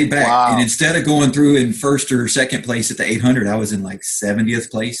 And I stayed back. Wow. And instead of going through in first or second place at the 800, I was in like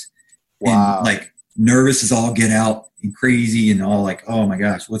 70th place. Wow. And like nervous as all get out and crazy and all like, oh my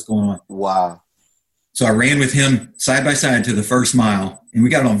gosh, what's going on? Wow. So I ran with him side by side to the first mile. And we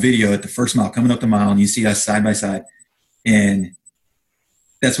got it on video at the first mile, coming up the mile. And you see us side by side. And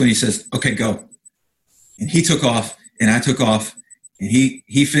that's when he says, okay, go. And he took off and I took off. And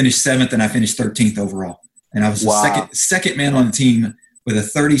he finished 7th and I finished 13th overall. And I was the second man on the team with a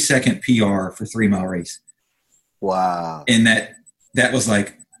 30-second PR for 3-mile race. Wow. And that was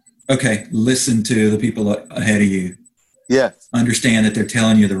like, okay, listen to the people ahead of you. Yeah. Understand that they're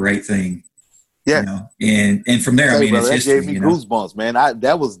telling you the right thing. Yeah. And from there, brother, that gave me goosebumps, man.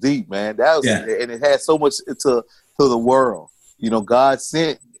 That was deep, man. And it had so much to the world. God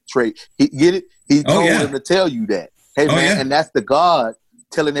sent Trey. He told him to tell you that. Hey, man, and that's the God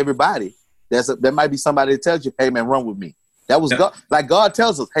telling everybody. There might be somebody that tells you, hey, man, run with me. That was God. Like God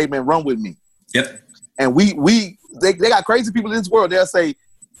tells us, hey, man, run with me. Yep. And they got crazy people in this world. They'll say,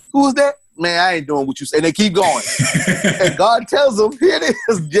 who is that? Man, I ain't doing what you say. And they keep going. And God tells them, here it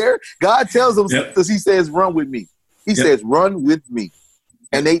is, Jerry. God tells them, because he says, run with me. He says, run with me.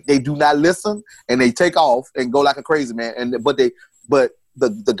 And they do not listen, and they take off and go like a crazy man. But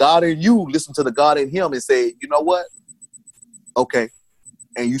the God in you listen to the God in him and say, you know what? Okay.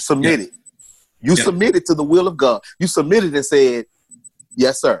 And you submitted. You submitted to the will of God. You submitted and said,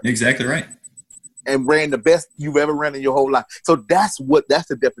 yes, sir. Exactly right. And ran the best you've ever ran in your whole life. So that's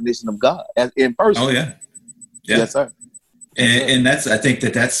the definition of God as in person. Oh yeah. Yes, sir. And I think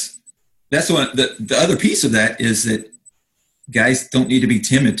that's one. The other piece of that is that guys don't need to be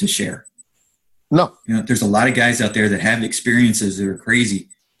timid to share. No. There's a lot of guys out there that have experiences that are crazy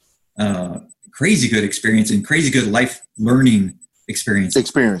good experience and crazy good life learning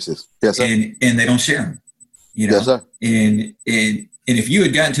experiences. Yes, sir. And they don't share them. Yes, sir. And if you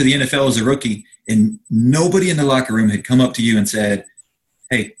had gotten to the NFL as a rookie and nobody in the locker room had come up to you and said,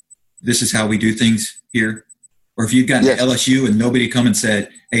 hey, this is how we do things here. Or if you'd gotten to LSU and nobody come and said,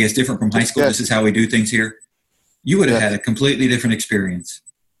 hey, it's different from high school. This is how we do things here. You would have had a completely different experience.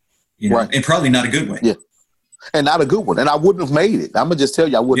 Right. And probably not a good one. Yeah. And not a good one. And I wouldn't have made it. I'm going to just tell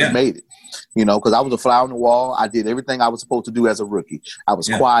you, I wouldn't have made it. Because I was a fly on the wall. I did everything I was supposed to do as a rookie. I was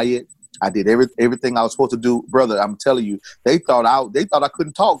quiet. I did everything I was supposed to do. Brother, I'm telling you, they thought I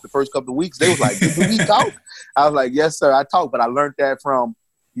couldn't talk the first couple of weeks. They was like, do we talk? I was like, yes, sir, I talk. But I learned that from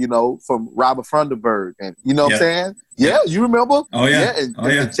Robert Funderburg. And you know what I'm saying? Yeah, you remember? Oh, yeah.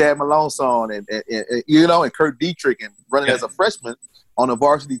 And Chad Malone and Kurt Dietrich. And running as a freshman on a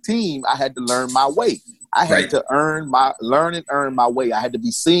varsity team, I had to learn my way. I had to earn my way. I had to be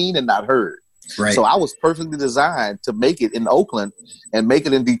seen and not heard. Right. So I was perfectly designed to make it in Oakland and make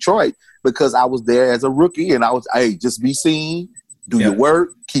it in Detroit because I was there as a rookie and I was, just be seen, do your work,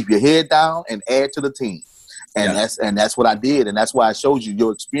 keep your head down, and add to the team. And that's what I did. And that's why I showed you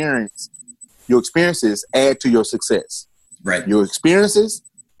your experiences add to your success. Right. Your experiences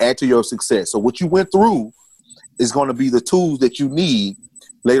add to your success. So what you went through is going to be the tools that you need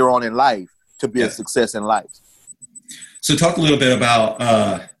later on in life to be a success in life. So talk a little bit about,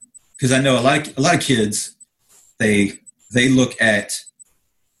 because I know a lot of kids, they look at,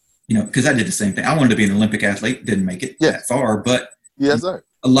 because I did the same thing. I wanted to be an Olympic athlete, didn't make it that far, but yes, sir.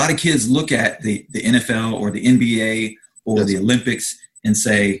 A lot of kids look at the NFL or the NBA or the Olympics and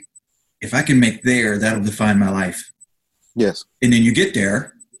say, if I can make there, that'll define my life. Yes. And then you get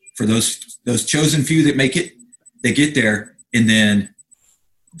there, for those chosen few that make it, they get there and then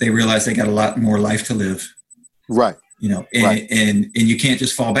they realize they got a lot more life to live. Right. And you can't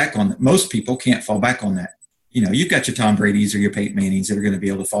just fall back on that. Most people can't fall back on that. You've got your Tom Brady's or your Peyton Mannings that are going to be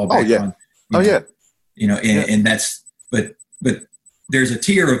able to fall back on. And that's, but there's a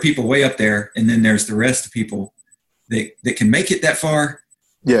tier of people way up there, and then there's the rest of people that can make it that far.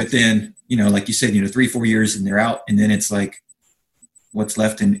 Yeah. But then, like you said, 3-4 years and they're out, and then it's like, what's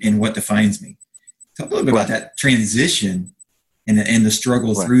left and what defines me. Talk a little bit about that transition and the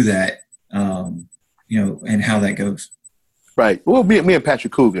struggle through that, and how that goes. Right. Well, me and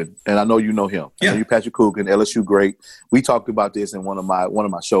Patrick Coogan, and I know you know him. I know you, Patrick Coogan, LSU great. We talked about this in one of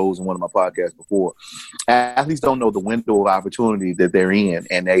my shows and one of my podcasts before. Athletes don't know the window of opportunity that they're in,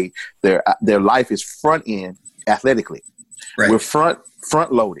 and their life is front end athletically. Right. We're front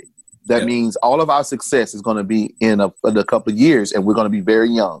loaded. That means all of our success is going to be in a couple of years, and we're going to be very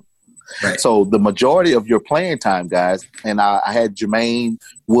young. Right. So the majority of your playing time, guys, and I had Jermaine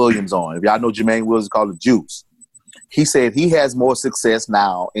Williams on. If y'all know Jermaine Williams, called the Juice. He said he has more success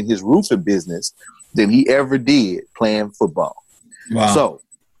now in his roofing business than he ever did playing football. Wow. So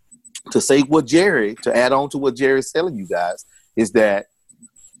to add on to what Jerry's telling you guys, is that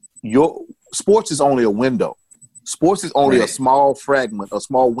your sports is only a window. Sports is only a small fragment, a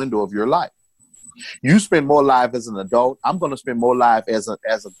small window of your life. You spend more life as an adult. I'm going to spend more life as a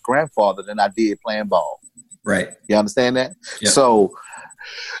grandfather than I did playing ball. Right. You understand that? Yep. So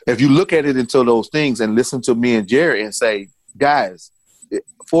if you look at it into those things and listen to me and Jerry and say, guys,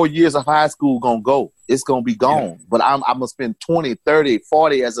 4 years of high school going to go. It's going to be gone. Yeah. But I'm going to spend 20, 30,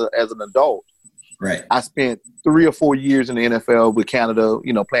 40 as an adult. Right. I spent 3 or 4 years in the NFL with Canada,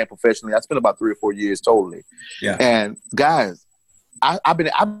 playing professionally. I spent about 3 or 4 years totally. Yeah. And guys, I've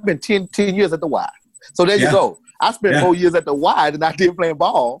been 10 years at the Y. So there you go. I spent 4 years at the Y than I did playing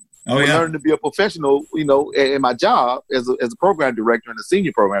ball. Learning to be a professional, in my job as a program director and a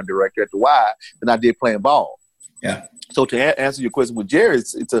senior program director at the Y than I did playing ball. Yeah. So to answer your question with Jerry,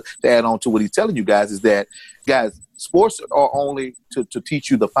 to add on to what he's telling you guys, is that, guys, sports are only to teach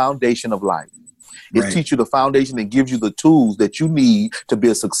you the foundation of life. It teaches you the foundation and gives you the tools that you need to be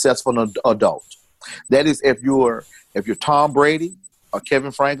a successful adult. That is if you're Tom Brady or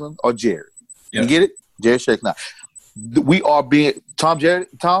Kevin Franklin or Jerry. Yeah. You get it? Jerry Shake now. We are being Tom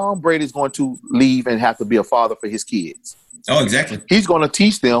Brady is going to leave and have to be a father for his kids. Oh, exactly. He's going to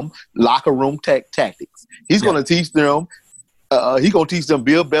teach them locker room tactics. He's going to teach them. He's going to teach them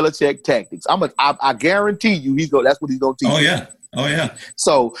Bill Belichick tactics. I guarantee you, that's what he's going to teach. Oh yeah.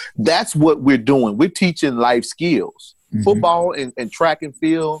 So that's what we're doing. We're teaching life skills. Mm-hmm. Football and track and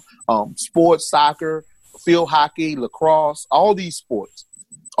field, sports, soccer, field hockey, lacrosse. All these sports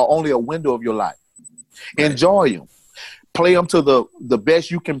are only a window of your life. Right. Enjoy them. Play them to the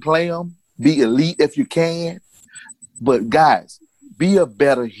best you can play them. Be elite if you can. But guys, be a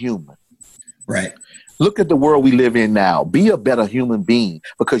better human. Right. Look at the world we live in now. Be a better human being,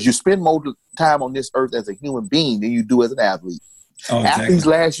 because you spend more time on this earth as a human being than you do as an athlete. Oh, exactly. Athletes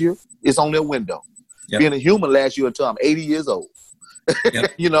last year, it's only a window. Yep. Being a human last year until I'm 80 years old.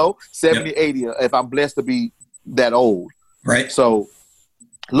 Yep. 70, 80, if I'm blessed to be that old. Right. So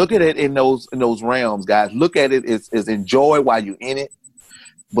look at it in those realms, guys. Look at it as enjoy while you're in it.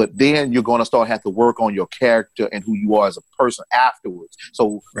 But then you're going to start have to work on your character and who you are as a person afterwards.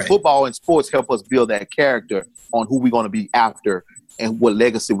 So football and sports help us build that character on who we're going to be after and what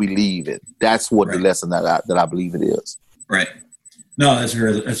legacy we leave it. That's what the lesson that I believe it is. Right. No, that's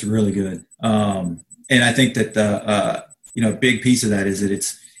really good. And I think that a big piece of that is that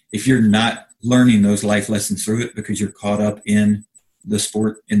it's, if you're not learning those life lessons through it because you're caught up in the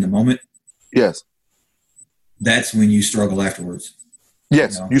sport in the moment. Yes. That's when you struggle afterwards.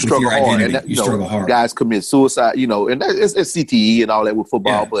 Yes, you struggle hard. And you struggle hard. Guys commit suicide, and it's CTE and all that with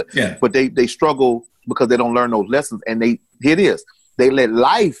football, but they struggle because they don't learn those lessons. And they let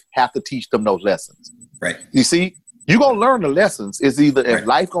life have to teach them those lessons. Right. You see, you're going to learn the lessons. It's either if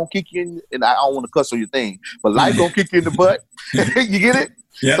life going to kick you in, and I don't want to cuss on your thing, but life going to kick you in the butt. You get it?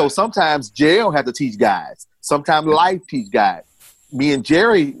 Yeah. So sometimes jail have to teach guys. Sometimes life teach guys. Me and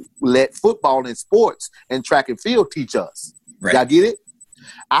Jerry let football and sports and track and field teach us. Right. Y'all get it?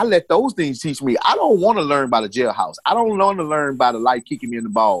 I let those things teach me. I don't want to learn by the jailhouse. I don't want to learn by the life kicking me in the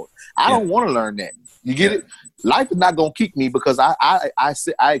balls. I don't want to learn that. You get it? Life is not going to kick me because I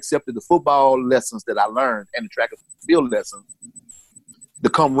accepted the football lessons that I learned and the track and field lessons to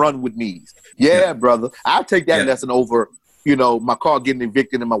come run with me. Yeah, brother. I'll take that lesson over, my car getting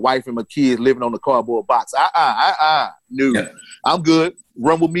evicted and my wife and my kids living on the cardboard box. No. Yeah. I'm good.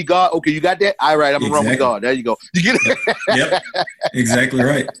 Run with me, God. Okay, you got that? All right, I'm going to run with God. There you go. You get it? Yep. Exactly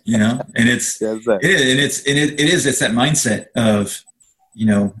right. And it's that mindset of,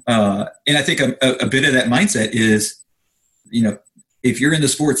 and I think a bit of that mindset is, if you're in the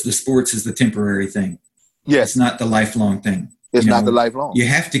sports is the temporary thing. Yes. It's not the lifelong thing. It's not the lifelong. You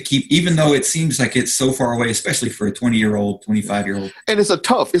have to keep, even though it seems like it's so far away, especially for a 20-year-old, 25-year-old. And it's a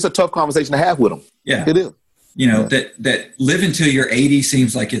tough conversation to have with them. Yeah. It is. That live until you're 80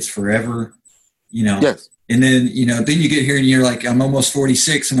 seems like it's forever, Yes. And then, then you get here and you're like, I'm almost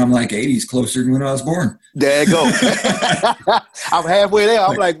 46 and I'm like 80 is closer than when I was born. There you go. I'm halfway there.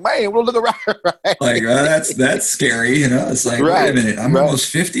 I'm like, man, we'll look around. Right? Like, that's scary. It's like, wait a minute, I'm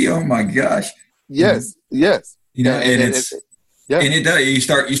almost 50. Oh my gosh. Yes. Yes. And it does. You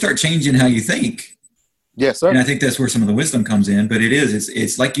start changing how you think. Yes, sir. And I think that's where some of the wisdom comes in. But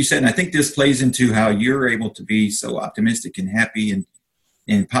it's like you said, and I think this plays into how you're able to be so optimistic and happy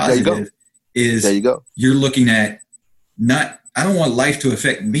and positive. There you go. You're looking at I don't want life to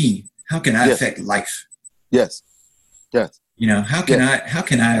affect me. How can I affect life? Yes. Yes. How can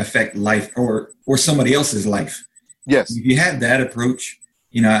I affect life or somebody else's life? Yes. If you have that approach,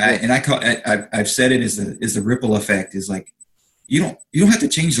 I've said it as the ripple effect is like, you don't have to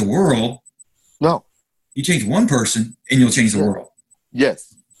change the world. No. You change one person and you'll change the world.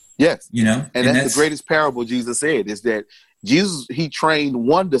 Yes. Yes. And that's the greatest parable Jesus said is that Jesus, he trained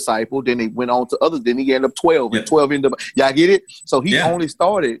one disciple, then he went on to others, then he ended up 12 and 12 ended up, y'all get it? So he only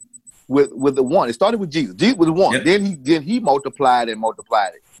started with the one. It started with Jesus. Jesus was the one. Yep. Then he multiplied it.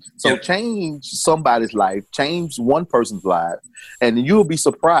 So change somebody's life, change one person's life, and you'll be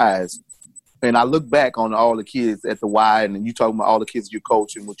surprised. And I look back on all the kids at the Y, and you talking about all the kids you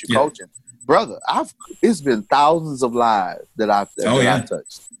coach and what you're coaching. Brother, it's been thousands of lives that I've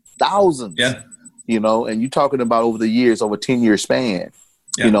touched. Thousands. Yeah. And you talking about over the years, over a 10-year span.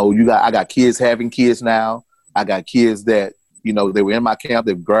 Yeah. I got kids having kids now. I got kids that, they were in my camp,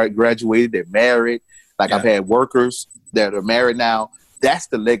 they've graduated, they're married. I've had workers that are married now. That's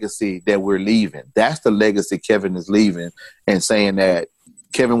the legacy that we're leaving. That's the legacy Kevin is leaving and saying that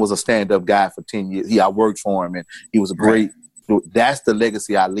Kevin was a stand-up guy for 10 years. I worked for him and he was a great, that's the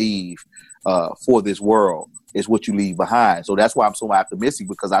legacy I leave for this world is what you leave behind. So that's why I'm so optimistic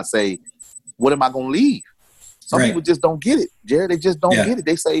because I say, what am I going to leave? Some people just don't get it, Jared. They just don't get it.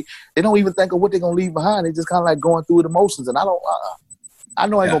 They say they don't even think of what they're going to leave behind. They just kind of like going through the emotions. And I know I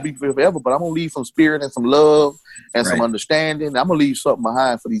ain't going to be forever, but I'm going to leave some spirit and some love and some understanding. I'm going to leave something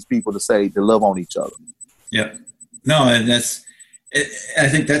behind for these people to say to love on each other. Yeah. No, and I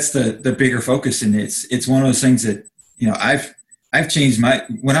think that's the bigger focus. And it's one of those things that, I've changed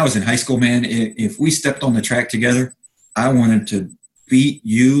when I was in high school, man, if we stepped on the track together, I wanted to beat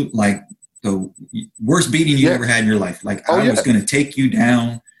you like the worst beating you ever had in your life. Like I was going to take you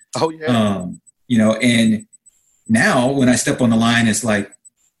down. Oh yeah. And now when I step on the line, it's like,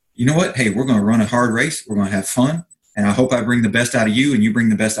 you know what? Hey, we're going to run a hard race. We're going to have fun. And I hope I bring the best out of you and you bring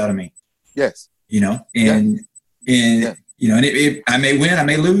the best out of me. Yes. And I may win, I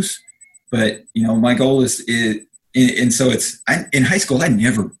may lose, but my goal is and so in high school, I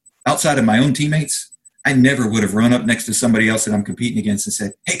never, outside of my own teammates, I never would have run up next to somebody else that I'm competing against and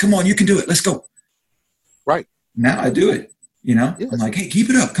said, hey, come on, you can do it. Let's go. Right. Now I do it. Yes. I'm like, hey, keep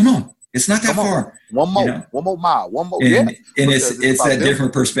it up. Come on. It's not that far. One more mile. One more. And it's that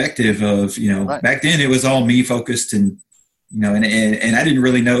different perspective of, back then it was all me focused and I didn't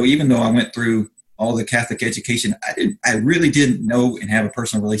really know, even though I went through all the Catholic education, I really didn't know and have a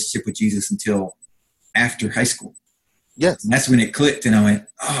personal relationship with Jesus until after high school. Yes. And that's when it clicked and I went,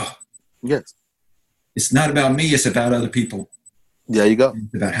 oh. Yes. It's not about me. It's about other people. There you go.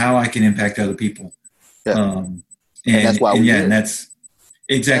 It's about how I can impact other people. Yeah. And that's why we're here. And that's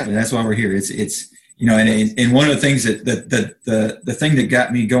exactly, that's why we're here. It's, and one of the things that the thing that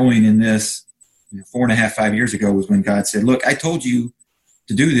got me going in this 4.5, 5 years ago was when God said, look, I told you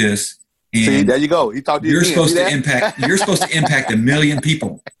to do this. And see, there you go. He talked to you. You're supposed to impact 1 million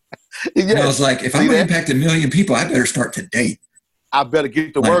people. Yes. And I was like, if I'm going to impact 1 million people, I better start today. I better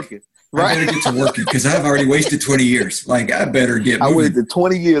get to working. Right. I better get to working because I've already wasted 20 years. Like I better get moving. I wasted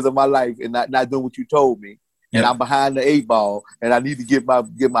 20 years of my life and not doing what you told me. And I'm behind the 8 ball and I need to get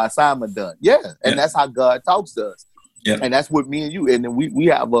my assignment done. Yeah. And that's how God talks to us. Yep. And that's what me and you, and then we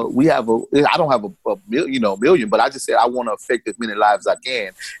have a, I don't have a million, but I just said I want to affect as many lives as I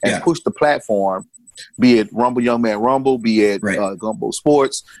can and push the platform, be it Rumble Young Man Rumble, be it Gumbo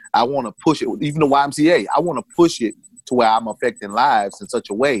Sports. I want to push it, even the YMCA. I want to push it to where I'm affecting lives in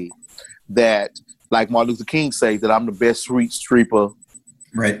such a way that, like Martin Luther King says, that I'm the best street sweeper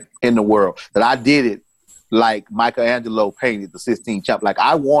in the world. That I did it like Michelangelo painted the Sistine Chapel. Like,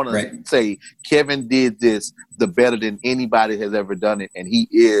 I want to say Kevin did this the better than anybody has ever done it, and he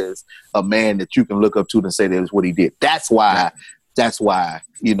is a man that you can look up to and say that is what he did. That's why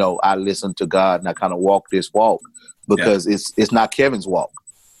I listen to God and I kind of walk this walk, because it's not Kevin's walk.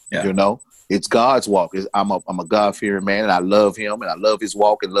 It's God's walk. I'm a God-fearing man, and I love him, and I love his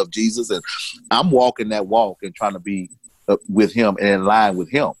walk and love Jesus, and I'm walking that walk and trying to be with him and in line with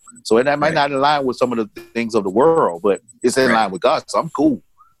him. So that might not align with some of the things of the world, but it's in line with God. So I'm cool.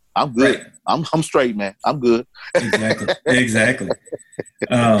 I'm good. I'm straight, man. I'm good. Exactly.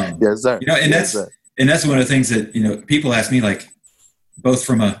 Yes, sir. And that's one of the things that people ask me, like, both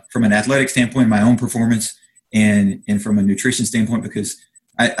from an athletic standpoint, my own performance, and from a nutrition standpoint, because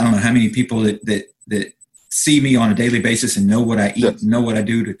I don't know how many people that see me on a daily basis and know what I eat, know what I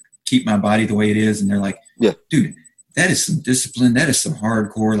do to keep my body the way it is, and they're like, dude, that is some discipline. That is some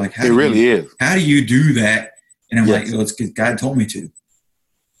hardcore. Like, how do you do that? And I'm like, it's because God told me to.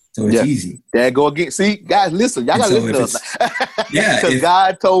 So it's easy. There go again. See, guys, listen. Y'all got to listen to us. Because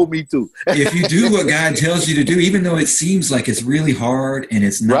God told me to. If you do what God tells you to do, even though it seems like it's really hard and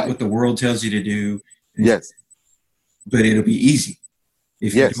it's not what the world tells you to do. Yes. But it'll be easy.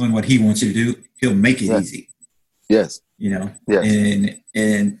 If you're doing what he wants you to do, he'll make it easy. Yes. Yes.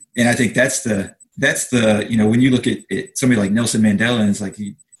 And I think that's the when you look at somebody like Nelson Mandela, and it's like,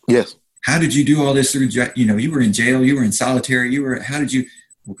 how did you do all this through, you were in jail, you were in solitary, how did you,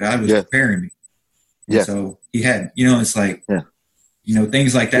 well, God was preparing me. Yeah. So he had, it's like,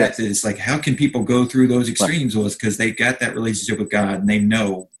 things like that. It's like, how can people go through those extremes? Well, it's because they got that relationship with God, and they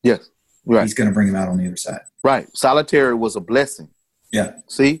know he's going to bring them out on the other side. Right. Solitary was a blessing. Yeah.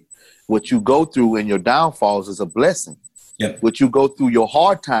 See, what you go through in your downfalls is a blessing. Yep. What you go through your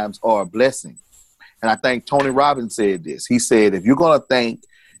hard times are a blessing. And I think Tony Robbins said this. He said, if you're going to thank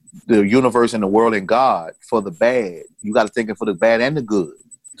the universe and the world and God for the bad, you got to thank him for the bad and the good.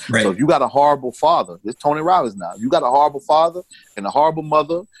 Right. So if you got a horrible father, this Tony Robbins now, you got a horrible father and a horrible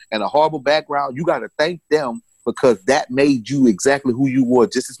mother and a horrible background, you got to thank them, because that made you exactly who you were,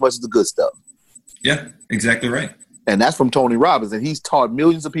 just as much as the good stuff. Yeah, exactly right. And that's from Tony Robbins, and he's taught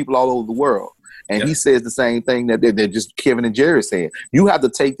millions of people all over the world. And he says the same thing that just Kevin and Jerry saying. You have to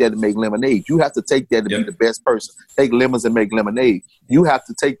take that and make lemonade. You have to take that to be the best person. Take lemons and make lemonade. You have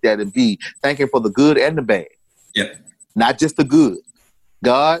to take that and be thanking for the good and the bad. Yep. Not just the good.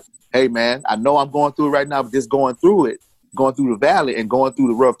 God, hey, man, I know I'm going through it right now, but just going through it, going through the valley and going through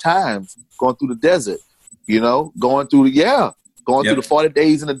the rough times, going through the desert, going through through the 40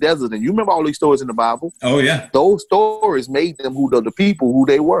 days in the desert. And you remember all these stories in the Bible? Oh, yeah. Those stories made them the people who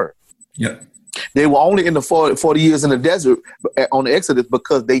they were. Yep. They were only in the 40 years in the desert on the Exodus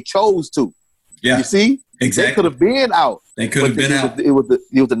because they chose to. Yeah. You see? Exactly. They could have been out. It was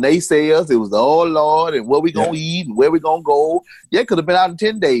the naysayers. It was the, oh, Lord, and what we going to eat and where we going to go. Yeah, it could have been out in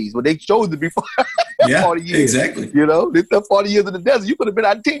 10 days, but they chose to be 40 years. Exactly. They spent 40 years in the desert. You could have been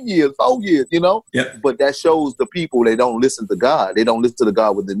out in 10 years, 4 years, Yep. But that shows the people, they don't listen to God. They don't listen to the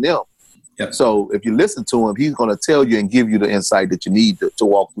God within them. Yep. So if you listen to him, he's going to tell you and give you the insight that you need to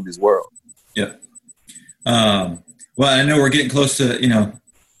walk through this world. Yeah. Well, I know we're getting close to,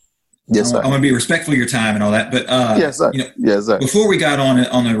 yes, sir. I'm going to be respectful of your time and all that, but yes, sir. Yes, sir. Before we got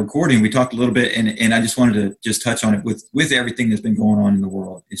on the recording, we talked a little bit, and I just wanted to just touch on it with everything that's been going on in the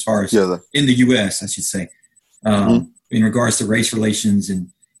world, as far as in the U.S., I should say, in regards to race relations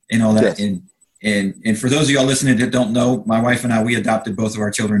and all that. Yes. And for those of y'all listening that don't know, my wife and I, we adopted both of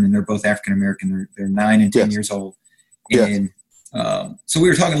our children, and they're both African American. They're 9 and 10 years old, and so we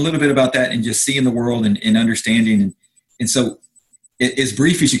were talking a little bit about that and just seeing the world and understanding. And so as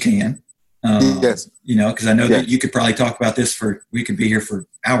brief as you can, because I know that you could probably talk about this we could be here for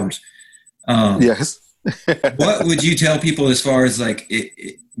hours. Yes. What would you tell people as far as like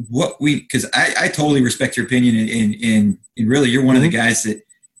because I totally respect your opinion and really you're one of the guys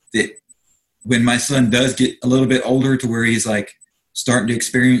that when my son does get a little bit older to where he's like starting to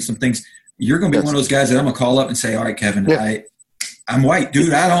experience some things, you're going to be one of those guys that I'm going to call up and say, all right, Kevin, I'm white,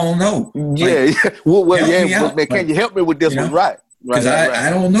 dude. I don't know. Man, can you help me with this one? Right. Because I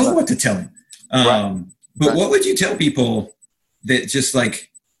don't know what to tell him. But what would you tell people that just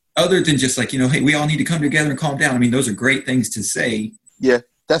like, other than just like, hey, we all need to come together and calm down. I mean, those are great things to say. Yeah,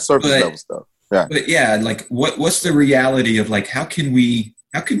 that's surface level stuff. Yeah. But yeah, like what's the reality of like how can we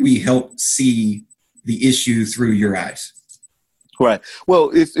help see the issue through your eyes? Right.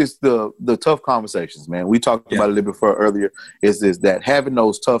 Well, it's the tough conversations, man. We talked about it a little bit earlier. Is that having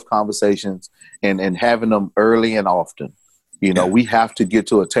those tough conversations and having them early and often. You know, we have to get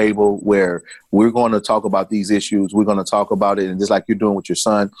to a table where we're going to talk about these issues. We're going to talk about it, and just like you're doing with your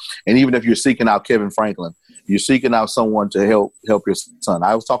son. And even if you're seeking out Kevin Franklin, you're seeking out someone to help your son.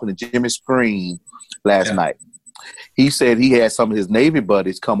 I was talking to Jimmy Screen last night. He said he had some of his Navy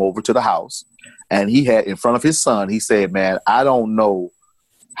buddies come over to the house. And he had in front of his son, he said, man, I don't know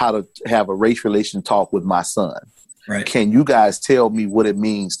how to have a race relation talk with my son. Right. Can you guys tell me what it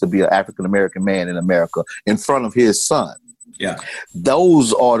means to be an African-American man in America in front of his son? Yeah.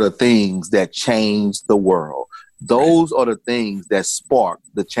 Those are the things that change the world. Those are the things that spark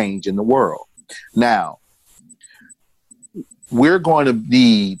the change in the world. Now, we're going to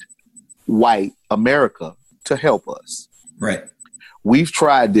need white America to help us. Right. We've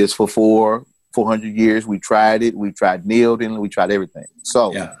tried this for 400 years. We tried it. We tried kneeling. We tried everything.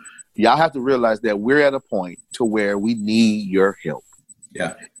 So y'all have to realize that we're at a point to where we need your help.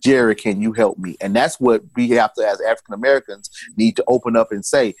 Yeah. Jerry, can you help me? And that's what we have to, as African Americans, need to open up and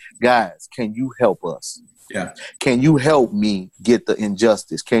say, guys, can you help us? Yeah. Can you help me get the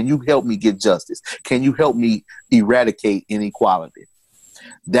injustice? Can you help me get justice? Can you help me eradicate inequality?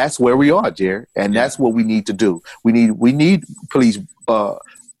 That's where we are, Jerry. And that's what we need to do. We need police.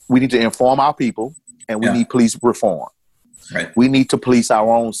 We need to inform our people, and we need police reform. Right. We need to police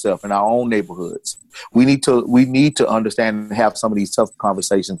our own self in our own neighborhoods. We need to understand and have some of these tough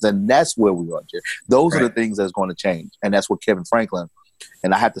conversations, and that's where we are, Jerry. Those are the things that's going to change, and that's what Kevin Franklin.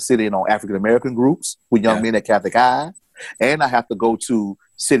 And I have to sit in on African American groups with young men at Catholic High, and I have to go to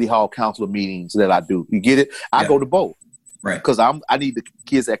City Hall council meetings that I do. You get it? I go to both, right? Because I need the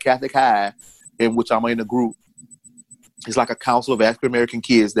kids at Catholic High, in which I'm in a group. It's like a council of African American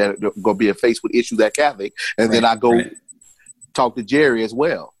kids that are going to be faced with issues at Catholic, and then I go talk to Jerry as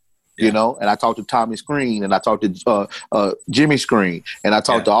well. You know, and I talk to Tommy Screen, and I talk to Jimmy Screen, and I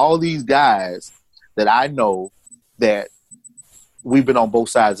talk to all these guys that I know that we've been on both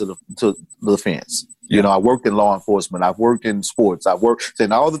sides of the fence. Yeah. You know, I worked in law enforcement. I've worked in sports. I've worked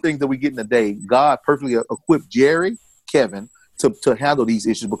in all the things that we get in a day. God perfectly equipped Jerry, Kevin, to handle these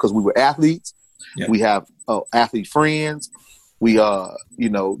issues because we were athletes. Yeah. We have athlete friends. We,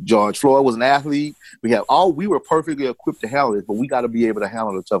 George Floyd was an athlete. We were perfectly equipped to handle it, but we got to be able to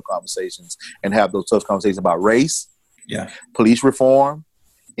handle the tough conversations and have those tough conversations about race, police reform,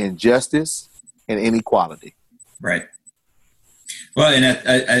 injustice, and inequality. Right. Well, and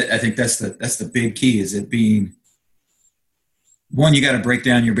I think that's the big key is it being one, you got to break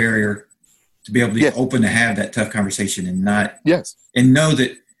down your barrier to be able to be open to have that tough conversation and not and know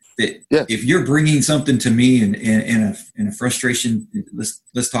that if you're bringing something to me in a frustration,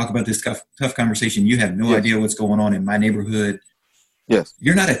 let's talk about this tough conversation. You have no idea what's going on in my neighborhood. Yes,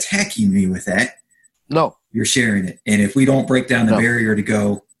 you're not attacking me with that. No, you're sharing it. And if we don't break down the barrier to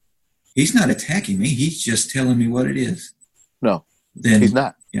go, he's not attacking me. He's just telling me what it is. No, then he's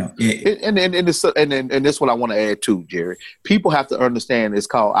not. You know, and this what I want to add too, Jerry. People have to understand. It's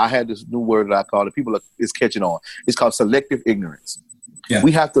called. I had this new word that I call it. People is catching on. It's called selective ignorance. Yeah.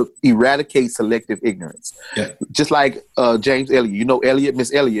 We have to eradicate selective ignorance. Yeah. Just like James Elliott. You know Elliott,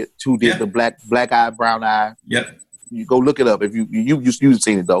 Miss Elliott, who did the black eye, brown eye. Yep. You go look it up if you've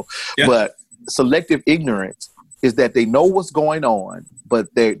seen it though. Yep. But selective ignorance is that they know what's going on,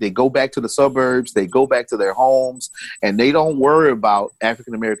 but they go back to the suburbs, they go back to their homes, and they don't worry about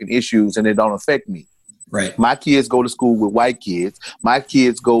African American issues, and it don't affect me. Right. My kids go to school with white kids. My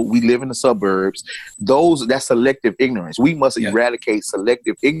kids we live in the suburbs. That's selective ignorance. We must eradicate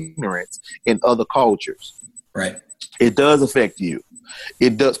selective ignorance in other cultures. Right. It does affect you.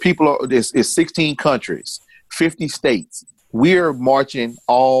 It does. It's 16 countries, 50 states. We're marching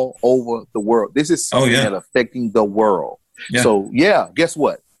all over the world. This is something that's affecting the world. Yeah. So guess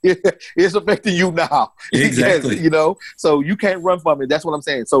what? It's affecting you now. Exactly. So you can't run from it. That's what I'm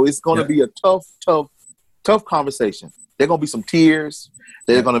saying. So it's going to be a tough conversation. There's going to be some tears.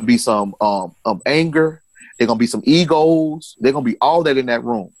 There's going to be some anger. There's going to be some egos. There's going to be all that in that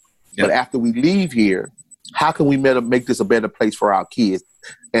room. But after we leave here, how can we make this a better place for our kids?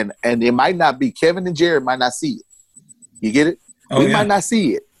 And it might not be, Kevin and Jared might not see it. You get it? We might not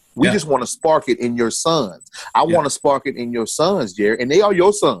see it. We just want to spark it in your sons. I want to spark it in your sons, Jared, and they are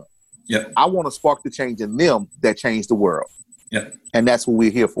your sons. Yep. I want to spark the change in them that change the world. Yep. And that's what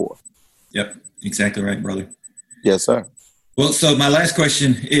we're here for. Yep. Exactly right, brother. Yes, sir. Well, so my last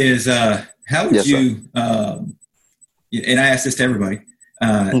question is, how would you, and I ask this to everybody,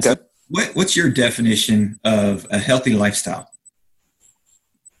 What's your definition of a healthy lifestyle?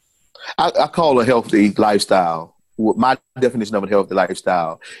 I call a healthy lifestyle. My definition of a healthy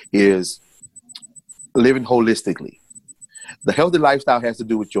lifestyle is living holistically. The healthy lifestyle has to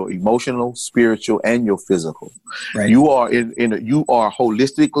do with your emotional, spiritual, and your physical. Right. You are you are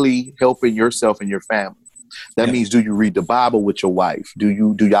holistically helping yourself and your family. That means, do you read the Bible with your wife? Do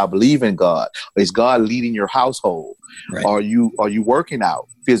y'all believe in God? Is God leading your household? Right. Are you working out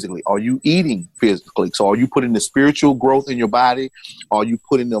physically? Are you eating physically? So are you putting the spiritual growth in your body? Are you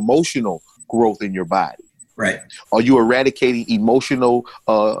putting the emotional growth in your body? Right. Are you eradicating emotional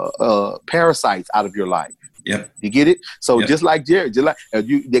parasites out of your life? Yep. You get it? So just like Jared,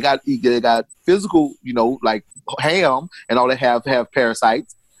 they got physical, like ham and all that have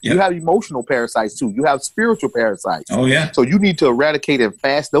parasites. Yep. You have emotional parasites too. You have spiritual parasites. Oh yeah. So you need to eradicate and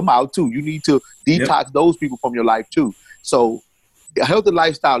fast them out too. You need to detox those people from your life too. So a healthy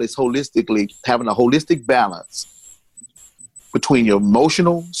lifestyle is holistically having a holistic balance between your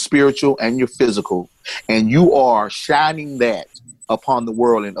emotional, spiritual, and your physical, and you are shining that upon the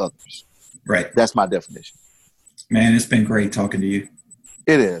world and others. Right. That's my definition. Man, it's been great talking to you.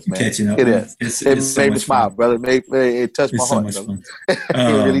 It is, man. Catching up. It is. It's made me smile, brother. It touched my heart. So much fun.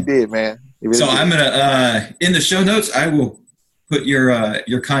 It really did, man. Really did. I'm gonna in the show notes, I will put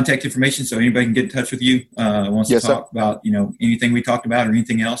your contact information so anybody can get in touch with you. Wants to talk about anything we talked about or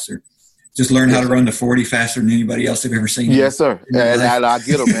anything else, or just learn how to run the 40 faster than anybody else they've ever seen. Yes, sir. And I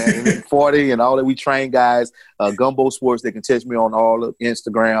get them, man. 40 and all that. We train guys. Gumbo Sports, they can catch me on all of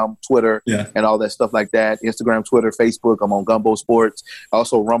Instagram, Twitter, and all that stuff like that. Instagram, Twitter, Facebook. I'm on Gumbo Sports.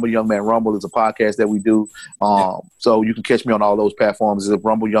 Also, Rumble Young Man Rumble is a podcast that we do. So you can catch me on all those platforms. It's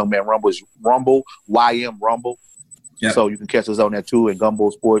Rumble Young Man Rumble is Rumble, YM Rumble. Yep. So you can catch us on that too. And Gumbo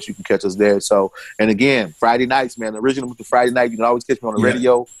Sports, you can catch us there. So, and again, Friday nights, man, the original with the Friday night, you can always catch me on the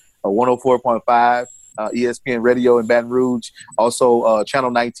radio. 104.5 ESPN Radio in Baton Rouge. Also, Channel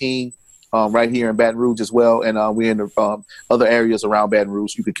 19 right here in Baton Rouge as well. And we're in the other areas around Baton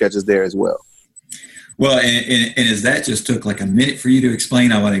Rouge. You can catch us there as well. Well, and as that just took like a minute for you to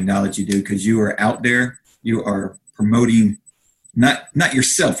explain, I want to acknowledge you, dude, because you are out there. You are promoting not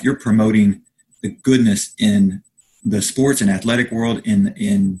yourself. You're promoting the goodness in the sports and athletic world,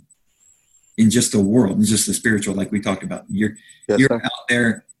 in just the world, and just the spiritual, like we talked about. You're out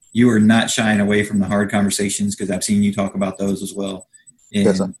there. You are not shying away from the hard conversations, because I've seen you talk about those as well.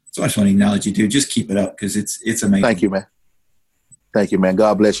 And so I just want to acknowledge you, dude. Just keep it up, because it's amazing. Thank you, man. Thank you, man.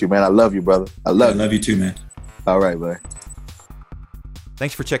 God bless you, man. I love you, brother. I love you too, man. All right, buddy.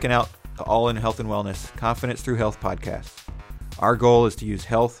 Thanks for checking out the All in Health and Wellness Confidence Through Health podcast. Our goal is to use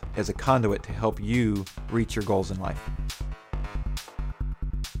health as a conduit to help you reach your goals in life.